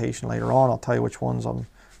documentation later on. I'll tell you which ones I'm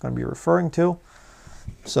going to be referring to.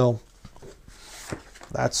 So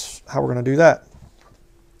that's how we're going to do that.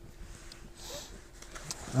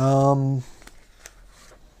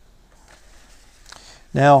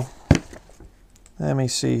 Now, let me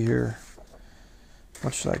see here.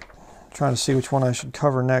 What should I'm trying to see which one I should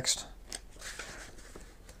cover next.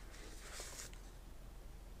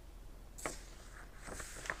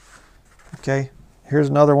 Okay, here's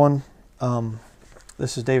another one.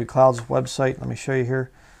 This is David Cloud's website. Let me show you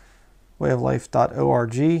here.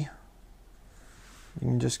 wayoflife.org. You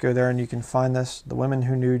can just go there and you can find this. The Women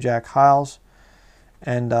Who Knew Jack Hyles.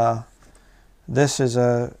 And this is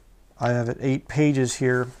I have 8 pages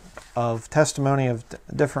here of testimony of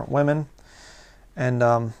different women. And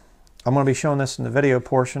I'm going to be showing this in the video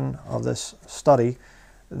portion of this study,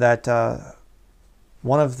 that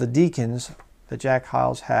one of the deacons that Jack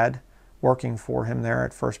Hyles had working for him there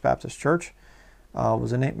at First Baptist Church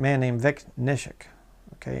was a man named Vic Nishik.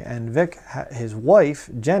 Okay, and Vic, his wife,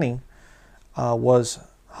 Jenny, was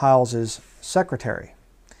Hyles' secretary.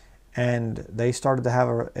 And they started to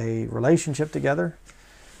have a relationship together.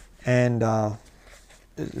 And a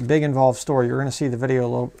big involved story. You're going to see the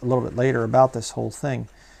video a little bit later about this whole thing.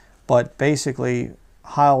 But basically,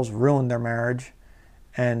 Hyles ruined their marriage.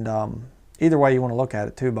 And either way you want to look at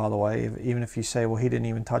it too, by the way, even if you say, well, he didn't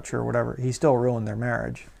even touch her or whatever, he still ruined their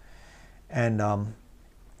marriage. And,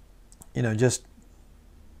 just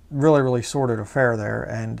really, really sordid affair there.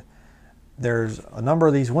 And there's a number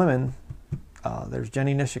of these women. There's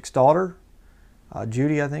Jenny Nishik's daughter,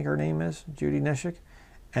 Judy, I think her name is, Judy Nishik.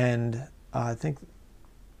 And I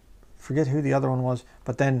forget who the other one was,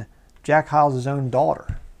 but then Jack Hyles' own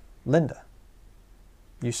daughter, Linda.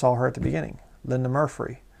 You saw her at the beginning, Linda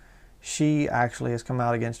Murphy. She actually has come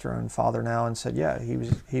out against her own father now and said, yeah,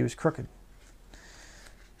 he was crooked.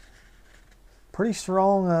 Pretty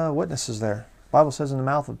strong witnesses there. The Bible says in the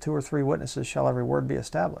mouth of 2 or 3 witnesses shall every word be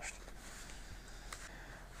established.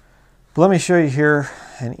 But let me show you here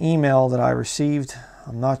an email that I received.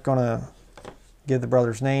 I'm not going to give the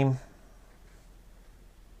brother's name.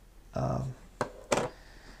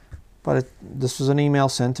 But this was an email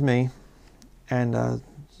sent to me, and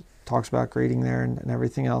talks about greeting there and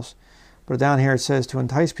everything else. But down here it says, to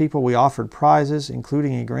entice people we offered prizes,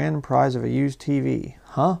 including a grand prize of a used TV.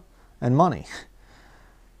 Huh? And money.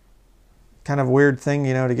 Kind of a weird thing,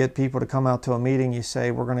 to get people to come out to a meeting. You say,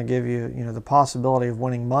 we're going to give you, the possibility of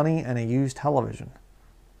winning money and a used television.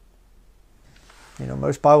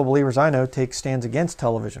 Most Bible believers I know take stands against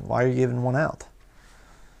television. Why are you giving one out?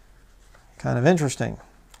 Kind of interesting.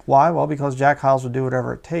 Why? Well, because Jack Hyles would do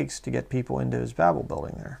whatever it takes to get people into his Bible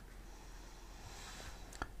building there.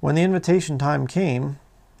 When the invitation time came,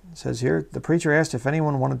 It says here, the preacher asked if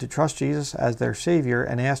anyone wanted to trust Jesus as their Savior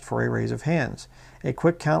and asked for a raise of hands. A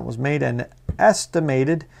quick count was made and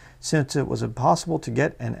estimated since it was impossible to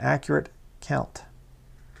get an accurate count.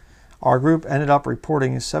 Our group ended up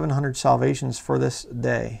reporting 700 salvations for this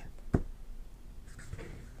day.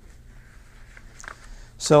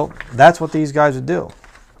 So that's what these guys would do.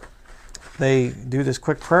 They do this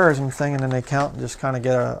quick prayerism thing, and then they count and just kind of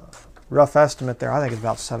get a rough estimate there. I think it's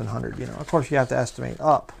about 700. You know, of course, you have to estimate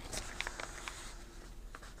up.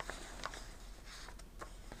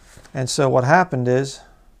 And so what happened is,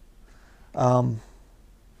 let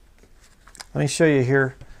me show you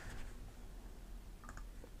here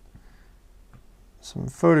some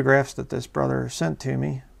photographs that this brother sent to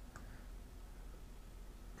me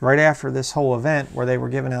right after this whole event where they were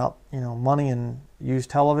giving out, you know, money and used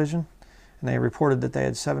television, and they reported that they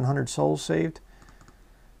had 700 souls saved.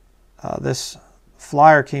 This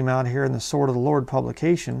flyer came out here in the Sword of the Lord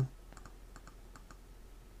publication,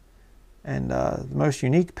 and the most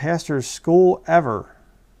unique pastor's school ever,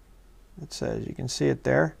 it says. You can see it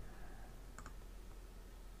there.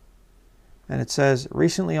 And it says,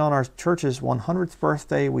 recently on our church's 100th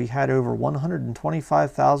birthday, we had over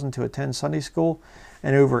 125,000 to attend Sunday school,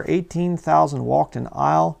 and over 18,000 walked an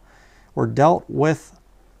aisle, were dealt with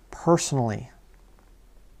personally.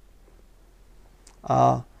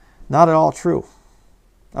 Not at all true.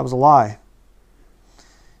 That was a lie.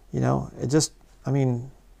 You know, it just, I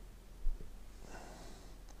mean,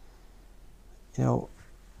 you know,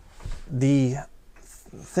 the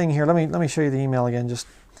thing here, let me show you the email again. Just,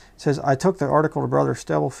 it says, I took the article to Brother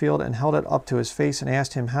Stubblefield and held it up to his face and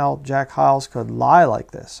asked him how Jack Hyles could lie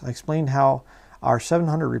like this. I explained how our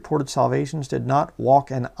 700 reported salvations did not walk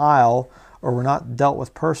an aisle or were not dealt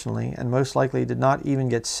with personally, and most likely did not even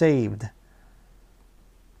get saved.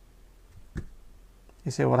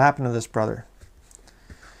 You say, what happened to this brother?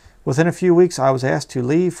 Within a few weeks, I was asked to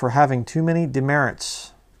leave for having too many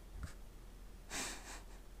demerits.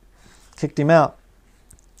 Kicked him out.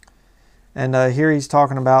 And here he's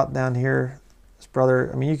talking about down here, this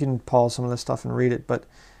brother, I mean, you can pause some of this stuff and read it, but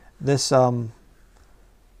this, I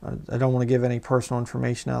don't want to give any personal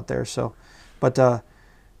information out there, so, but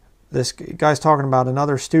this guy's talking about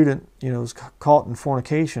another student, you know, who's caught in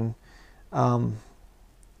fornication, you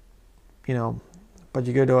know, but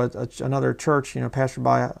you go to another church, you know, pastored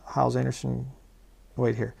by Hyles Anderson.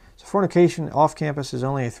 Wait here. So fornication off campus is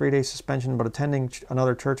only a 3-day suspension, but attending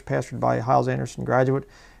another church pastored by a Hyles Anderson graduate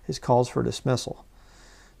is cause for dismissal.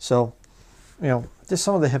 So, you know, just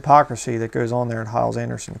some of the hypocrisy that goes on there at Hyles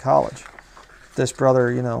Anderson College. This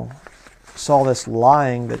brother, you know, saw this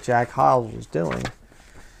lying that Jack Hyles was doing,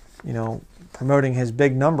 you know, promoting his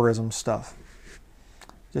big numberism stuff.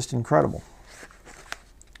 Just incredible.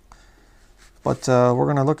 But we're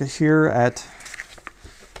going to look here at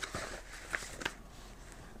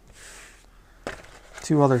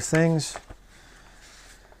two other things.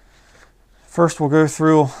 First, we'll go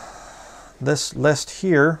through this list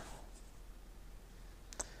here.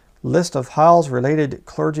 List of Hyles-related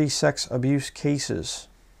clergy sex abuse cases.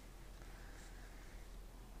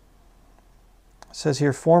 It says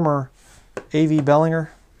here, former A.V.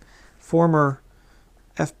 Bellinger, former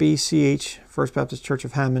FBCH, First Baptist Church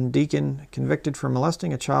of Hammond, deacon, convicted for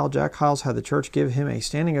molesting a child. Jack Hyles had the church give him a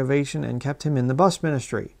standing ovation and kept him in the bus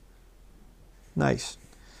ministry. Nice.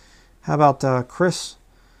 How about Chris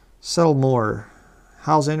Settlemore,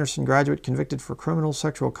 Hyles Anderson graduate, convicted for criminal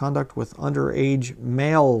sexual conduct with underage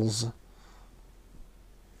males.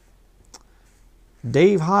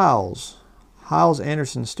 Dave Hyles, Hyles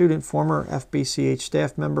Anderson student, former FBCH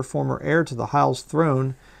staff member, former heir to the Hyles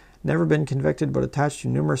throne, never been convicted but attached to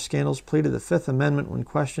numerous scandals, pleaded the Fifth Amendment when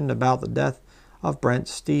questioned about the death of Brent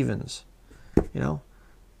Stevens. You know,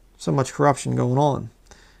 so much corruption going on.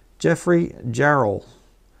 Jeffrey Jarrell,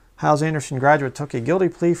 Hyles Anderson graduate, took a guilty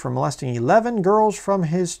plea for molesting 11 girls from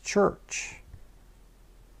his church.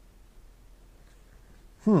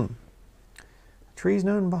 A tree's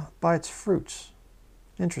known by its fruits.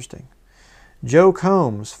 Interesting. Joe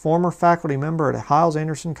Combs, former faculty member at Hyles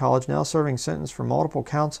Anderson College, now serving sentence for multiple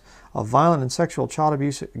counts of violent and sexual child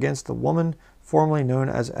abuse against the woman formerly known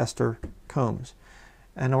as Esther Combs.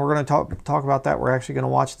 And we're going to talk about that. We're actually going to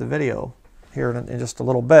watch the video here in just a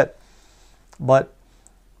little bit. But,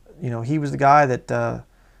 you know, he was the guy that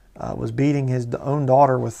was beating his own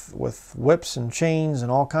daughter with whips and chains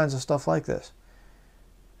and all kinds of stuff like this.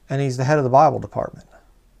 And he's the head of the Bible department.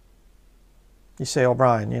 You say, oh,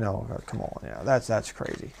 Bryan, you know, come on, yeah, that's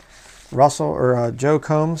crazy. Joe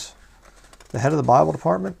Combs, the head of the Bible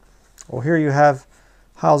department. Well, here you have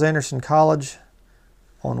Hyles Anderson College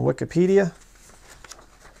on Wikipedia.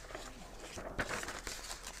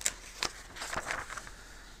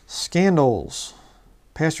 Scandals.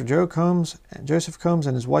 Pastor Joseph Combs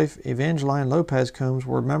and his wife Evangeline Lopez Combs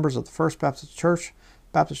were members of the First Baptist Church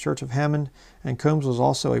of Hammond, and Combs was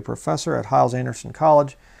also a professor at Hyles Anderson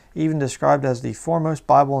College, even described as the foremost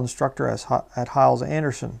Bible instructor at Hyles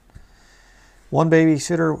Anderson. One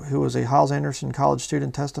babysitter who was a Hyles Anderson College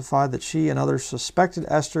student testified that she and others suspected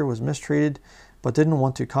Esther was mistreated but didn't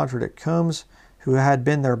want to contradict Combs, who had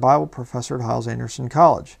been their Bible professor at Hyles Anderson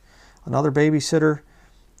College. Another babysitter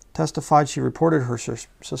testified she reported her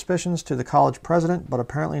suspicions to the college president, but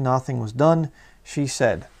apparently nothing was done, she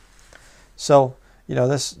said. So, you know,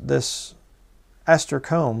 this Esther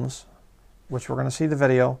Combs, which we're going to see the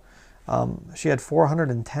video, she had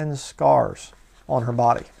 410 scars on her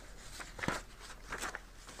body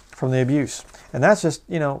from the abuse. And that's just,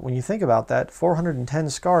 you know, when you think about that, 410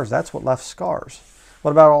 scars, that's what left scars.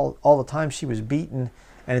 What about all the time she was beaten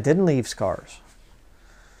and it didn't leave scars?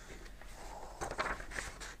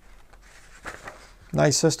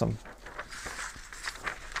 Nice system.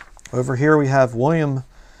 Over here we have William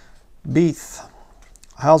Beath,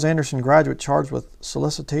 Hyles Anderson graduate charged with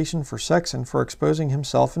solicitation for sex and for exposing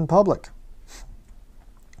himself in public.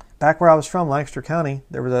 Back where I was from, Lancaster County,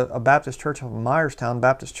 there was a Baptist church of Myerstown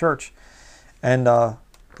Baptist Church, and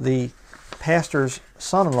the pastor's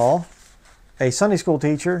son-in-law, a Sunday school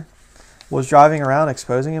teacher, was driving around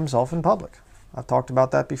exposing himself in public. I've talked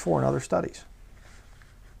about that before in other studies.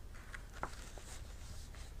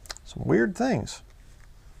 Some weird things.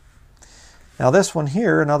 Now this one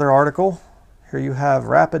here, another article. Here you have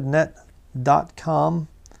rapidnet.com.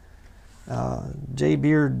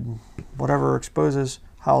 JBeard, whatever, exposes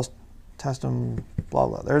Hyles testimony, blah,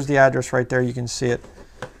 blah. There's the address right there. You can see it.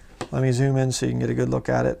 Let me zoom in so you can get a good look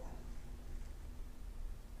at it.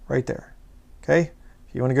 Right there. Okay?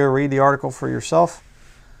 If you want to go read the article for yourself,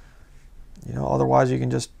 you know, otherwise you can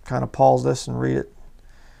just kind of pause this and read it.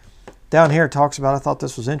 Down here it talks about, I thought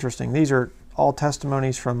this was interesting. These are all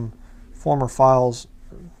testimonies from former Hyles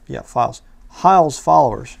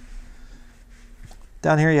followers.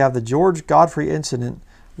 Down here you have the George Godfrey incident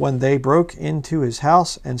when they broke into his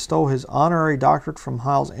house and stole his honorary doctorate from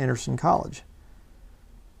Hyles Anderson College.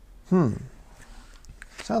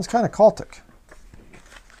 Sounds kind of cultic.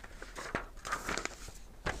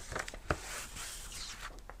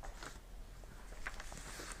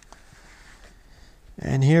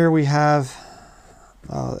 And here we have,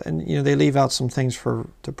 and you know, they leave out some things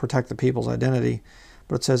to protect the people's identity,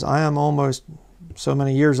 but it says, I am almost so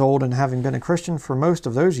many years old, and having been a Christian for most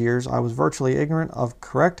of those years, I was virtually ignorant of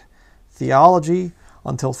correct theology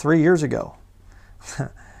until 3 years ago.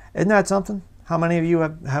 Isn't that something? How many of you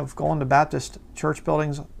have gone to Baptist church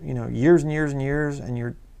buildings, you know, years and years and years, and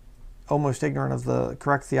you're almost ignorant of the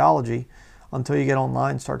correct theology until you get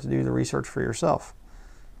online and start to do the research for yourself?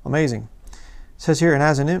 Amazing. It says here, and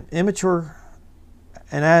as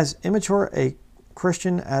immature a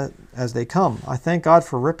Christian as they come, I thank God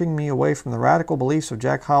for ripping me away from the radical beliefs of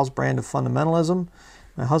Jack Hyles' brand of fundamentalism.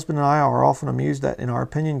 My husband and I are often amused that, in our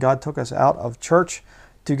opinion, God took us out of church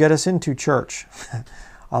to get us into church.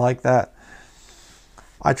 I like that.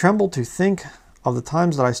 I tremble to think of the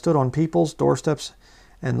times that I stood on people's doorsteps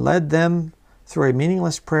and led them through a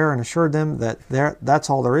meaningless prayer and assured them that that's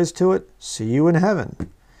all there is to it. See you in heaven.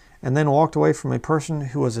 And then walked away from a person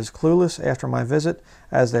who was as clueless after my visit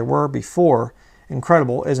as they were before.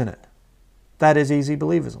 Incredible, isn't it? That is easy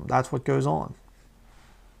believism. That's what goes on.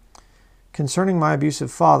 Concerning my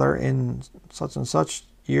abusive father, in such and such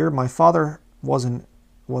year, my father was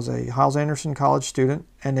a Hyles Anderson College student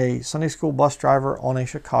and a Sunday school bus driver on a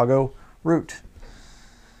Chicago route.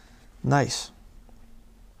 Nice.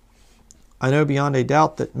 I know beyond a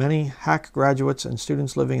doubt that many hack graduates and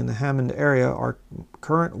students living in the Hammond area are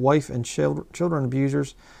current wife and children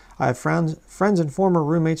abusers. I have friends and former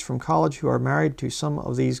roommates from college who are married to some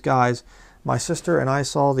of these guys. My sister and I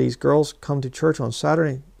saw these girls come to church on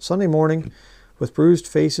Sunday morning with bruised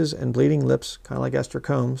faces and bleeding lips, kind of like Esther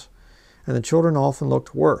Combs, and the children often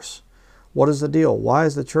looked worse. What is the deal? Why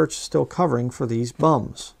is the church still covering for these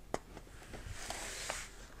bums?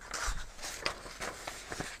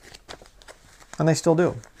 And they still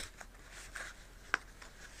do.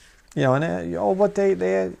 You know, and what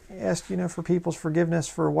they asked, you know, for people's forgiveness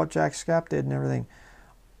for what Jack Scap did and everything.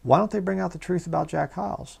 Why don't they bring out the truth about Jack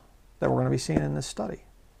Hyles that we're going to be seeing in this study?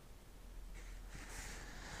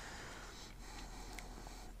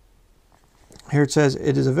 Here it says,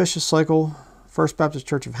 it is a vicious cycle. First Baptist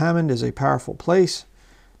Church of Hammond is a powerful place.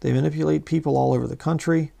 They manipulate people all over the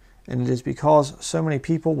country, and it is because so many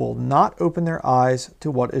people will not open their eyes to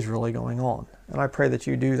what is really going on. And I pray that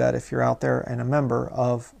you do that if you're out there and a member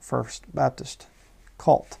of First Baptist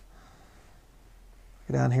cult.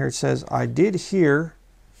 Down here it says, I did hear,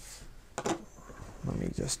 let me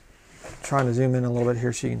just try to zoom in a little bit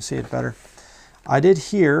here so you can see it better. I did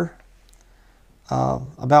hear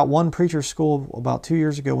about one preacher's school about 2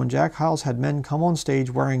 years ago when Jack Hyles had men come on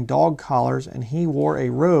stage wearing dog collars and he wore a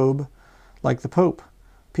robe like the Pope.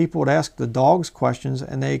 People would ask the dogs questions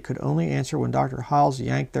and they could only answer when Dr. Hyles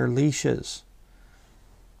yanked their leashes.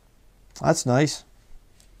 That's nice.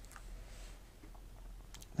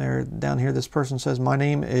 There, down here, this person says, my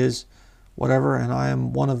name is whatever, and I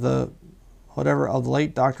am one of the whatever of the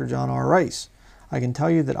late Dr. John R. Rice. I can tell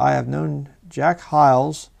you that I have known Jack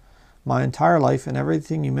Hyles my entire life, and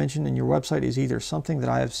everything you mention in your website is either something that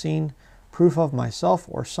I have seen proof of myself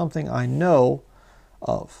or something I know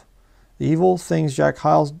of. The evil things Jack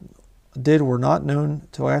Hyles did were not known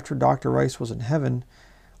till after Dr. Rice was in heaven,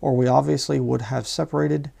 or we obviously would have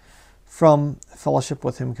separated from fellowship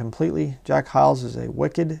with him completely. Jack Hyles is a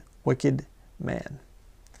wicked, wicked man.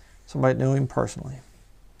 Somebody knew him personally.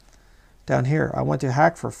 Down here, I went to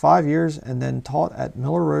Hack for 5 years and then taught at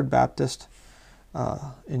Miller Road Baptist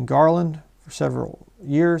in Garland for several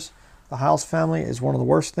years. The Hyles family is one of the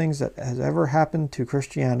worst things that has ever happened to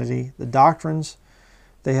Christianity. The doctrines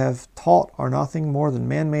they have taught are nothing more than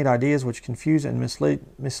man-made ideas which confuse and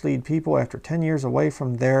mislead people. After 10 years away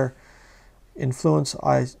from their influence,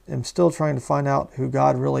 I am still trying to find out who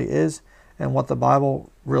God really is and what the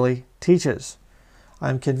Bible really teaches. I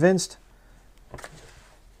am convinced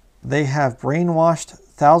they have brainwashed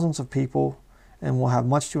thousands of people and will have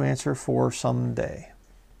much to answer for someday.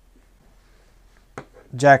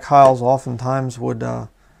 Jack Hyles oftentimes would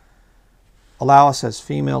allow us as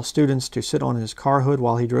female students to sit on his car hood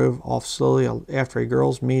while he drove off slowly after a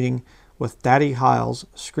girls' meeting with Daddy Hyles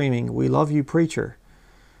screaming, "We love you, preacher,"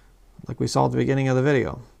 like we saw at the beginning of the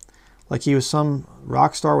video. Like he was some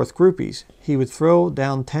rock star with groupies. He would throw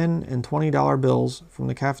down $10 and $20 bills from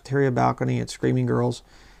the cafeteria balcony at screaming girls.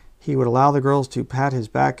 He would allow the girls to pat his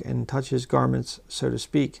back and touch his garments, so to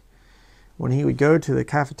speak. When he would go to the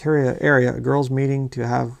cafeteria area, after a girls' meeting to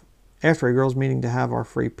have our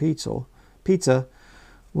free pizza,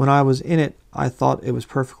 when I was in it, I thought it was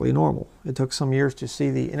perfectly normal. It took some years to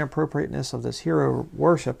see the inappropriateness of this hero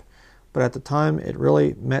worship, but at the time it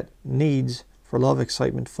really met needs for love,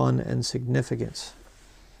 excitement, fun, and significance.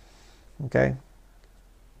 Okay?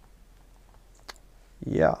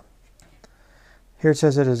 Yeah. Here it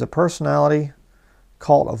says it is a personality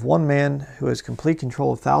cult of one man who has complete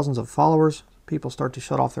control of thousands of followers. People start to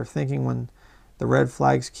shut off their thinking when the red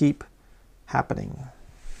flags keep happening.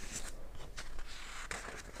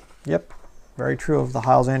 Yep, very true of the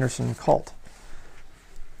Hyles Anderson cult.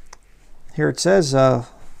 Here it says,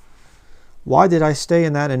 why did I stay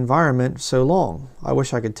in that environment so long? I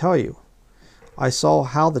wish I could tell you. I saw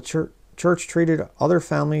how the church treated other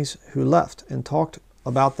families who left and talked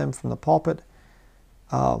about them from the pulpit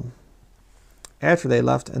after they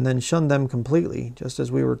left, and then shunned them completely, just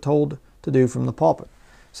as we were told to do from the pulpit.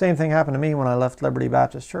 Same thing happened to me when I left Liberty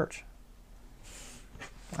Baptist Church.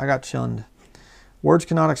 I got shunned. Words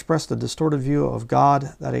cannot express the distorted view of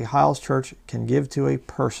God that a Hyles church can give to a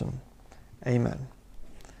person. Amen.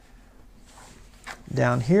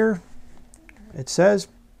 Down here, it says,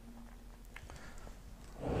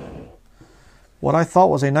 what I thought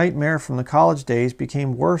was a nightmare from the college days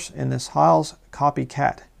became worse in this Hyles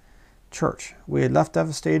copycat church. We had left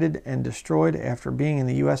devastated and destroyed after being in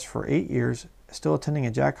the U.S. for 8 years, still attending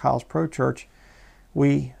a Jack Hyles pro church.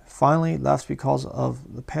 We finally left because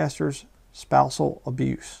of the pastor's spousal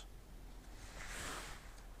abuse.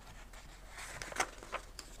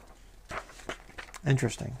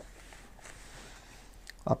 Interesting.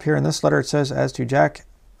 Up here in this letter it says, as to Jack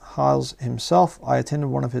Hyles himself, I attended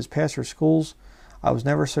one of his pastor's schools. I was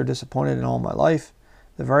never so disappointed in all my life.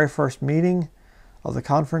 The very first meeting of the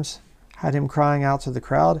conference had him crying out to the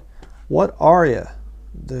crowd, "What are you?"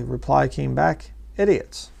 The reply came back,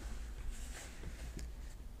 "Idiots."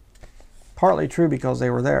 Partly true because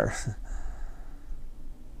they were there.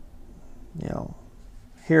 You know,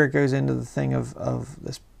 here it goes into the thing of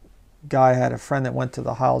this guy had a friend that went to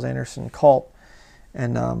the Hyles Anderson cult,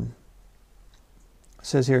 and it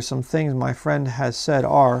says here, some things my friend has said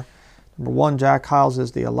are, number one, Jack Hyles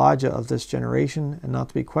is the Elijah of this generation and not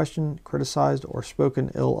to be questioned, criticized, or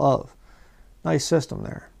spoken ill of. Nice system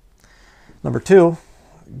there. Number two,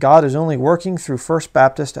 God is only working through First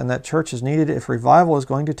Baptist and that church is needed if revival is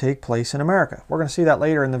going to take place in America. We're going to see that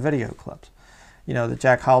later in the video clips. You know, that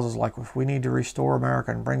Jack Hyles is like, if we need to restore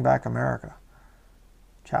America and bring back America.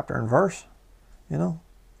 Chapter and verse, you know.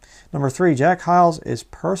 Number three, Jack Hyles is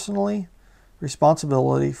personally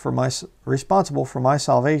responsible for my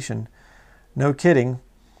salvation. No kidding.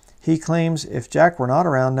 He claims if Jack were not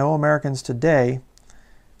around, no Americans today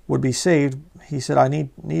would be saved. He said, I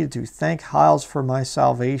needed to thank Hyles for my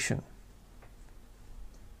salvation.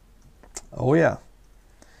 Oh, yeah.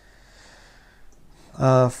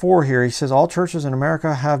 4 here, he says, all churches in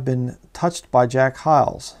America have been touched by Jack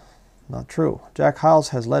Hyles. Not true. Jack Hyles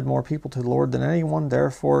has led more people to the Lord than anyone,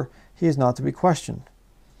 therefore he is not to be questioned.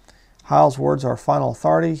 Hyles' words are final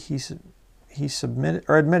authority. He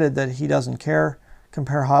admitted that he doesn't care.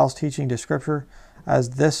 Compare Hyles' teaching to Scripture,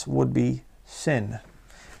 as this would be sin.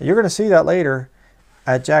 And you're going to see that later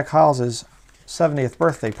at Jack Hyles' 70th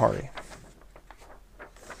birthday party.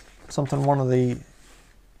 Something one of the,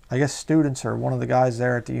 I guess, students or one of the guys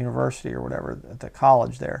there at the university or whatever, at the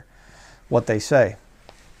college there, what they say.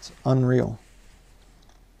 It's unreal.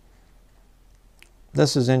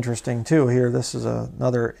 This is interesting too here. This is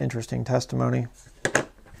another interesting testimony. It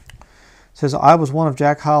says, I was one of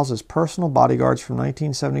Jack Hyles' personal bodyguards from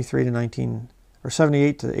 1973 to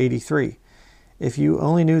 78 to 83. If you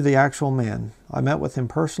only knew the actual man. I met with him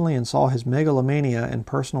personally and saw his megalomania and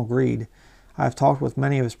personal greed. I have talked with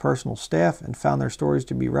many of his personal staff and found their stories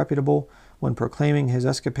to be reputable when proclaiming his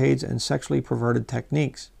escapades and sexually perverted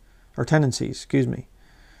tendencies.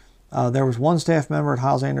 There was one staff member at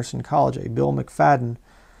Hyles Anderson College, a Bill McFadden,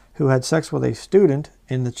 who had sex with a student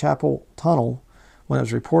in the chapel tunnel. When it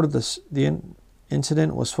was reported, the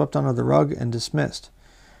incident was swept under the rug and dismissed.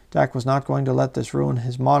 Jack was not going to let this ruin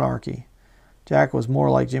his monarchy. Jack was more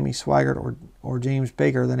like Jimmy Swaggart or James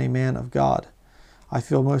Baker than a man of God. I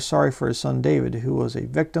feel most sorry for his son David, who was a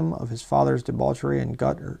victim of his father's debauchery and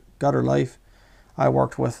gutter life. I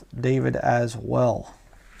worked with David as well.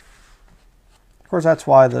 Of course, that's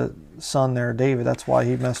why the son there, David, that's why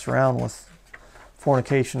he messed around with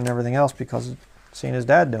fornication and everything else, because of seeing his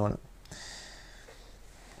dad doing it.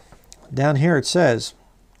 Down here it says,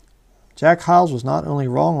 Jack Hyles was not only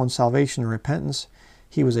wrong on salvation and repentance,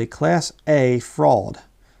 he was a Class A fraud.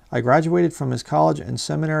 I graduated from his college and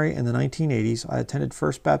seminary in the 1980s. I attended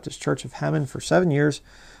First Baptist Church of Hammond for 7 years.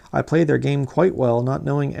 I played their game quite well, not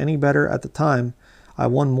knowing any better at the time. I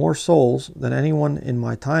won more souls than anyone in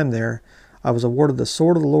my time there. I was awarded the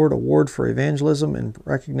Sword of the Lord Award for evangelism in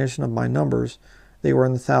recognition of my numbers. They were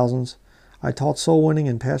in the thousands. I taught soul winning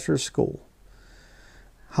in pastor's school.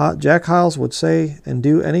 Jack Hyles would say and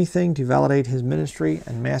do anything to validate his ministry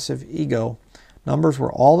and massive ego. Numbers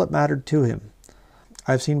were all that mattered to him.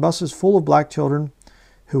 I have seen buses full of black children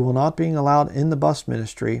who, while not being allowed in the bus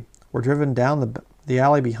ministry, were driven down the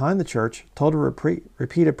alley behind the church, told to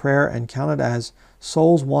repeat a prayer, and counted as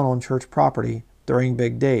souls won on church property during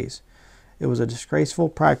big days. It was a disgraceful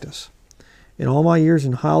practice. In all my years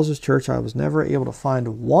in Hyles' church, I was never able to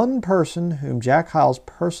find one person whom Jack Hyles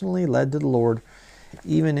personally led to the Lord,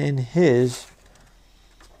 even in his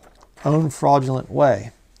own fraudulent way.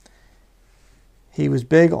 He was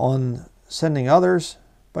big on sending others,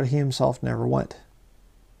 but he himself never went.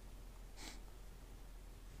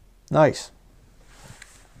 Nice.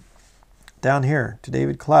 Down here to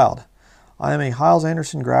David Cloud. I am a Hyles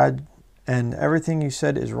Anderson grad, and everything you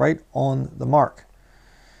said is right on the mark.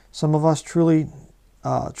 Some of us truly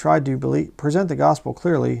tried to present the gospel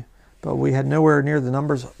clearly, but we had nowhere near the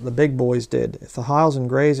numbers the big boys did. If the Hyles and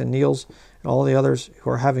Grays and Neils and all the others who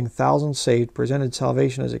are having thousands saved presented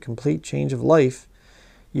salvation as a complete change of life,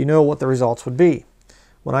 you know what the results would be.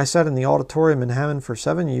 When I sat in the auditorium in Hammond for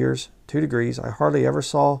 7 years, 2 degrees, I hardly ever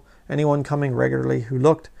saw anyone coming regularly who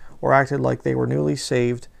looked or acted like they were newly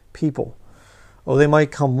saved people. Oh, they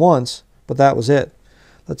might come once, but that was it.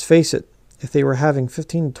 Let's face it, if they were having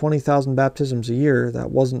 15,000 to 20,000 baptisms a year, that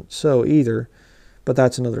wasn't so either, but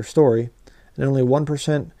that's another story. And only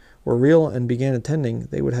 1% were real and began attending,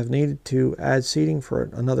 they would have needed to add seating for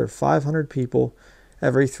another 500 people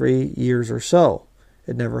every 3 years or so.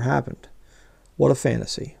 It never happened. What a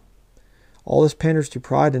fantasy. All this panders to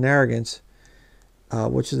pride and arrogance,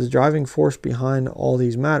 which is the driving force behind all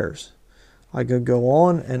these matters. I could go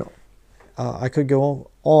on,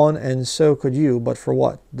 and so could you, but for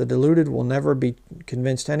what? The deluded will never be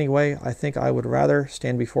convinced anyway. I think I would rather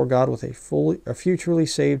stand before God with a few truly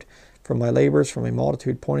saved from my labors, from a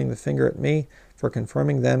multitude pointing the finger at me for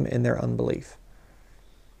confirming them in their unbelief.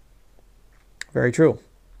 Very true.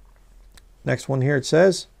 Next one here, it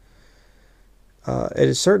says, it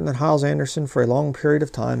is certain that Hyles Anderson for a long period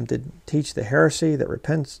of time did teach the heresy that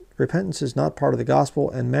repentance is not part of the gospel,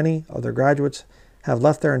 and many of their graduates have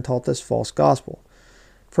left there and taught this false gospel.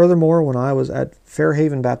 Furthermore, when I was at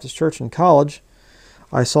Fairhaven Baptist Church in college,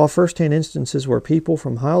 I saw firsthand instances where people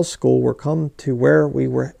from Hyles School were come to where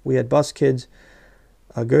we had bus kids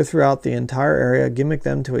go throughout the entire area, gimmick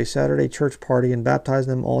them to a Saturday church party, and baptize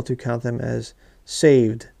them all to count them as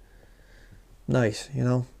saved. Nice, you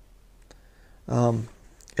know.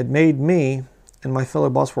 It made me and my fellow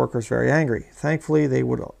bus workers very angry. Thankfully, they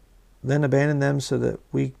would then abandon them so that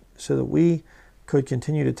we could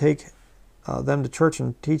continue to take them to church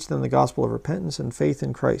and teach them the gospel of repentance and faith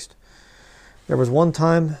in Christ. There was one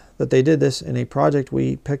time that they did this in a project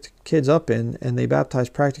we picked kids up in, and they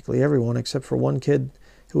baptized practically everyone except for one kid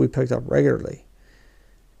who we picked up regularly.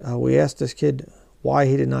 We asked this kid why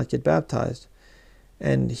he did not get baptized,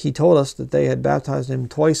 and he told us that they had baptized him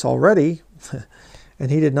twice already, and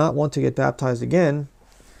he did not want to get baptized again.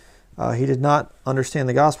 He did not understand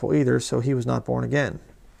the gospel either, so he was not born again.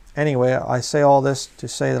 Anyway, I say all this to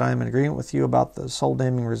say that I am in agreement with you about the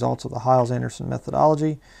soul-damning results of the Hyles-Anderson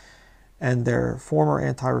methodology and their former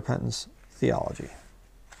anti-repentance theology.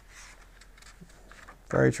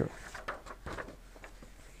 Very true.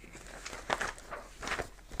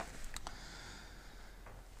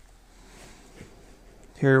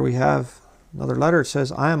 Here we have another letter. It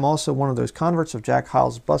says, I am also one of those converts of Jack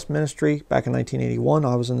Hyles' bus ministry. Back in 1981,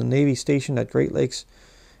 I was in the Navy stationed at Great Lakes,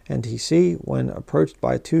 NTC, when approached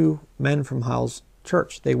by two men from Hyles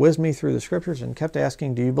Church. They whizzed me through the scriptures and kept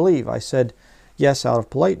asking, do you believe? I said, yes, out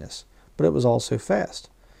of politeness, but it was all so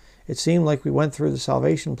fast. It seemed like we went through the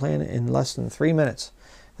salvation plan in less than 3 minutes.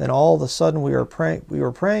 Then all of a sudden we were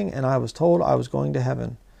praying, and I was told I was going to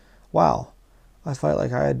heaven. Wow. I felt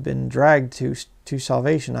like I had been dragged to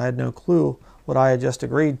salvation. I had no clue what I had just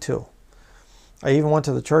agreed to. I even went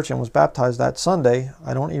to the church and was baptized that Sunday.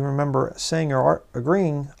 I don't even remember saying or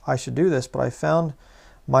agreeing I should do this, but I found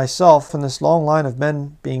myself in this long line of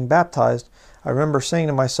men being baptized. I remember saying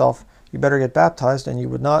to myself, you better get baptized, and you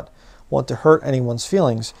would not want to hurt anyone's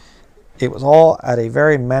feelings. It was all at a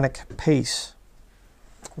very manic pace.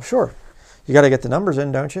 Well, sure. You got to get the numbers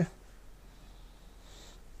in, don't you?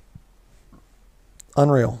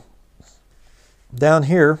 Unreal. Down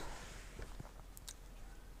here,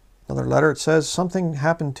 another letter, it says, something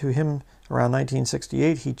happened to him around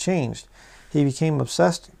 1968. He changed. He became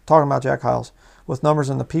obsessed, talking about Jack Hyles, with numbers,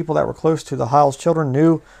 and the people that were close to the Hyles children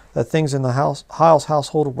knew that things in the Hyles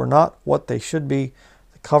household were not what they should be.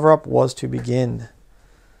 The cover-up was to begin.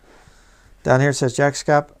 Down here it says, Jack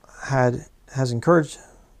Scap has encouraged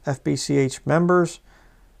FBCH members,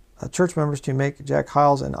 church members, to make Jack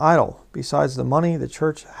Hyles an idol. Besides the money the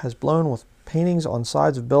church has blown with paintings on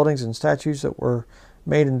sides of buildings and statues that were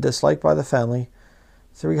made and disliked by the family,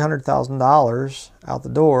 $300,000 out the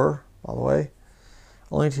door, by the way,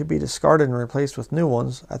 only to be discarded and replaced with new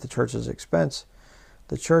ones at the church's expense.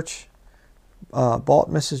 The church bought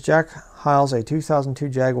Mrs. Jack Hyles a 2002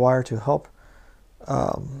 Jaguar to help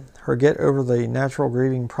her get over the natural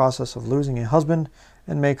grieving process of losing a husband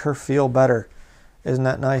and make her feel better. Isn't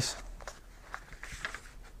that nice?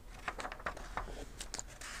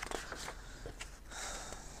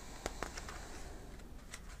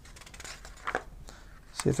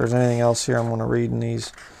 See if there's anything else here I'm going to read in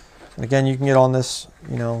these. And again, you can get on this,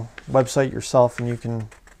 website yourself, and you can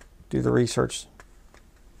do the research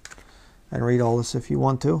and read all this if you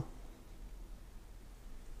want to.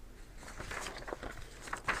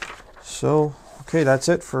 So, okay, that's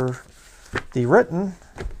it for the written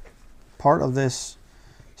part of this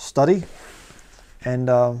study. And,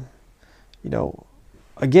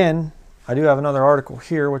 again, I do have another article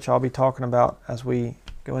here, which I'll be talking about as we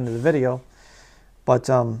go into the video. But,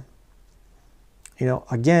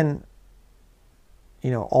 again,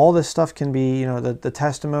 all this stuff can be, the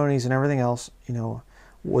testimonies and everything else,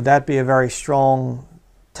 would that be a very strong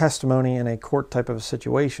testimony in a court type of a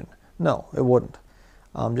situation? No, it wouldn't.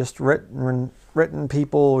 Just written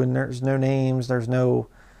people, and there's no names, there's no,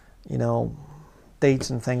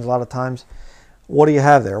 dates and things a lot of times. What do you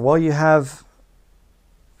have there? Well, you have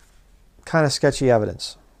kind of sketchy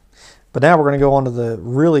evidence. But now we're going to go on to the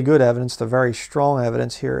really good evidence, the very strong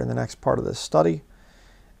evidence here in the next part of this study.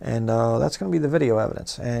 And that's going to be the video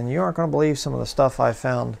evidence. And you aren't going to believe some of the stuff I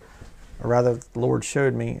found, or rather the Lord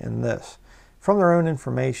showed me in this. From their own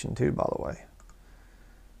information too, by the way.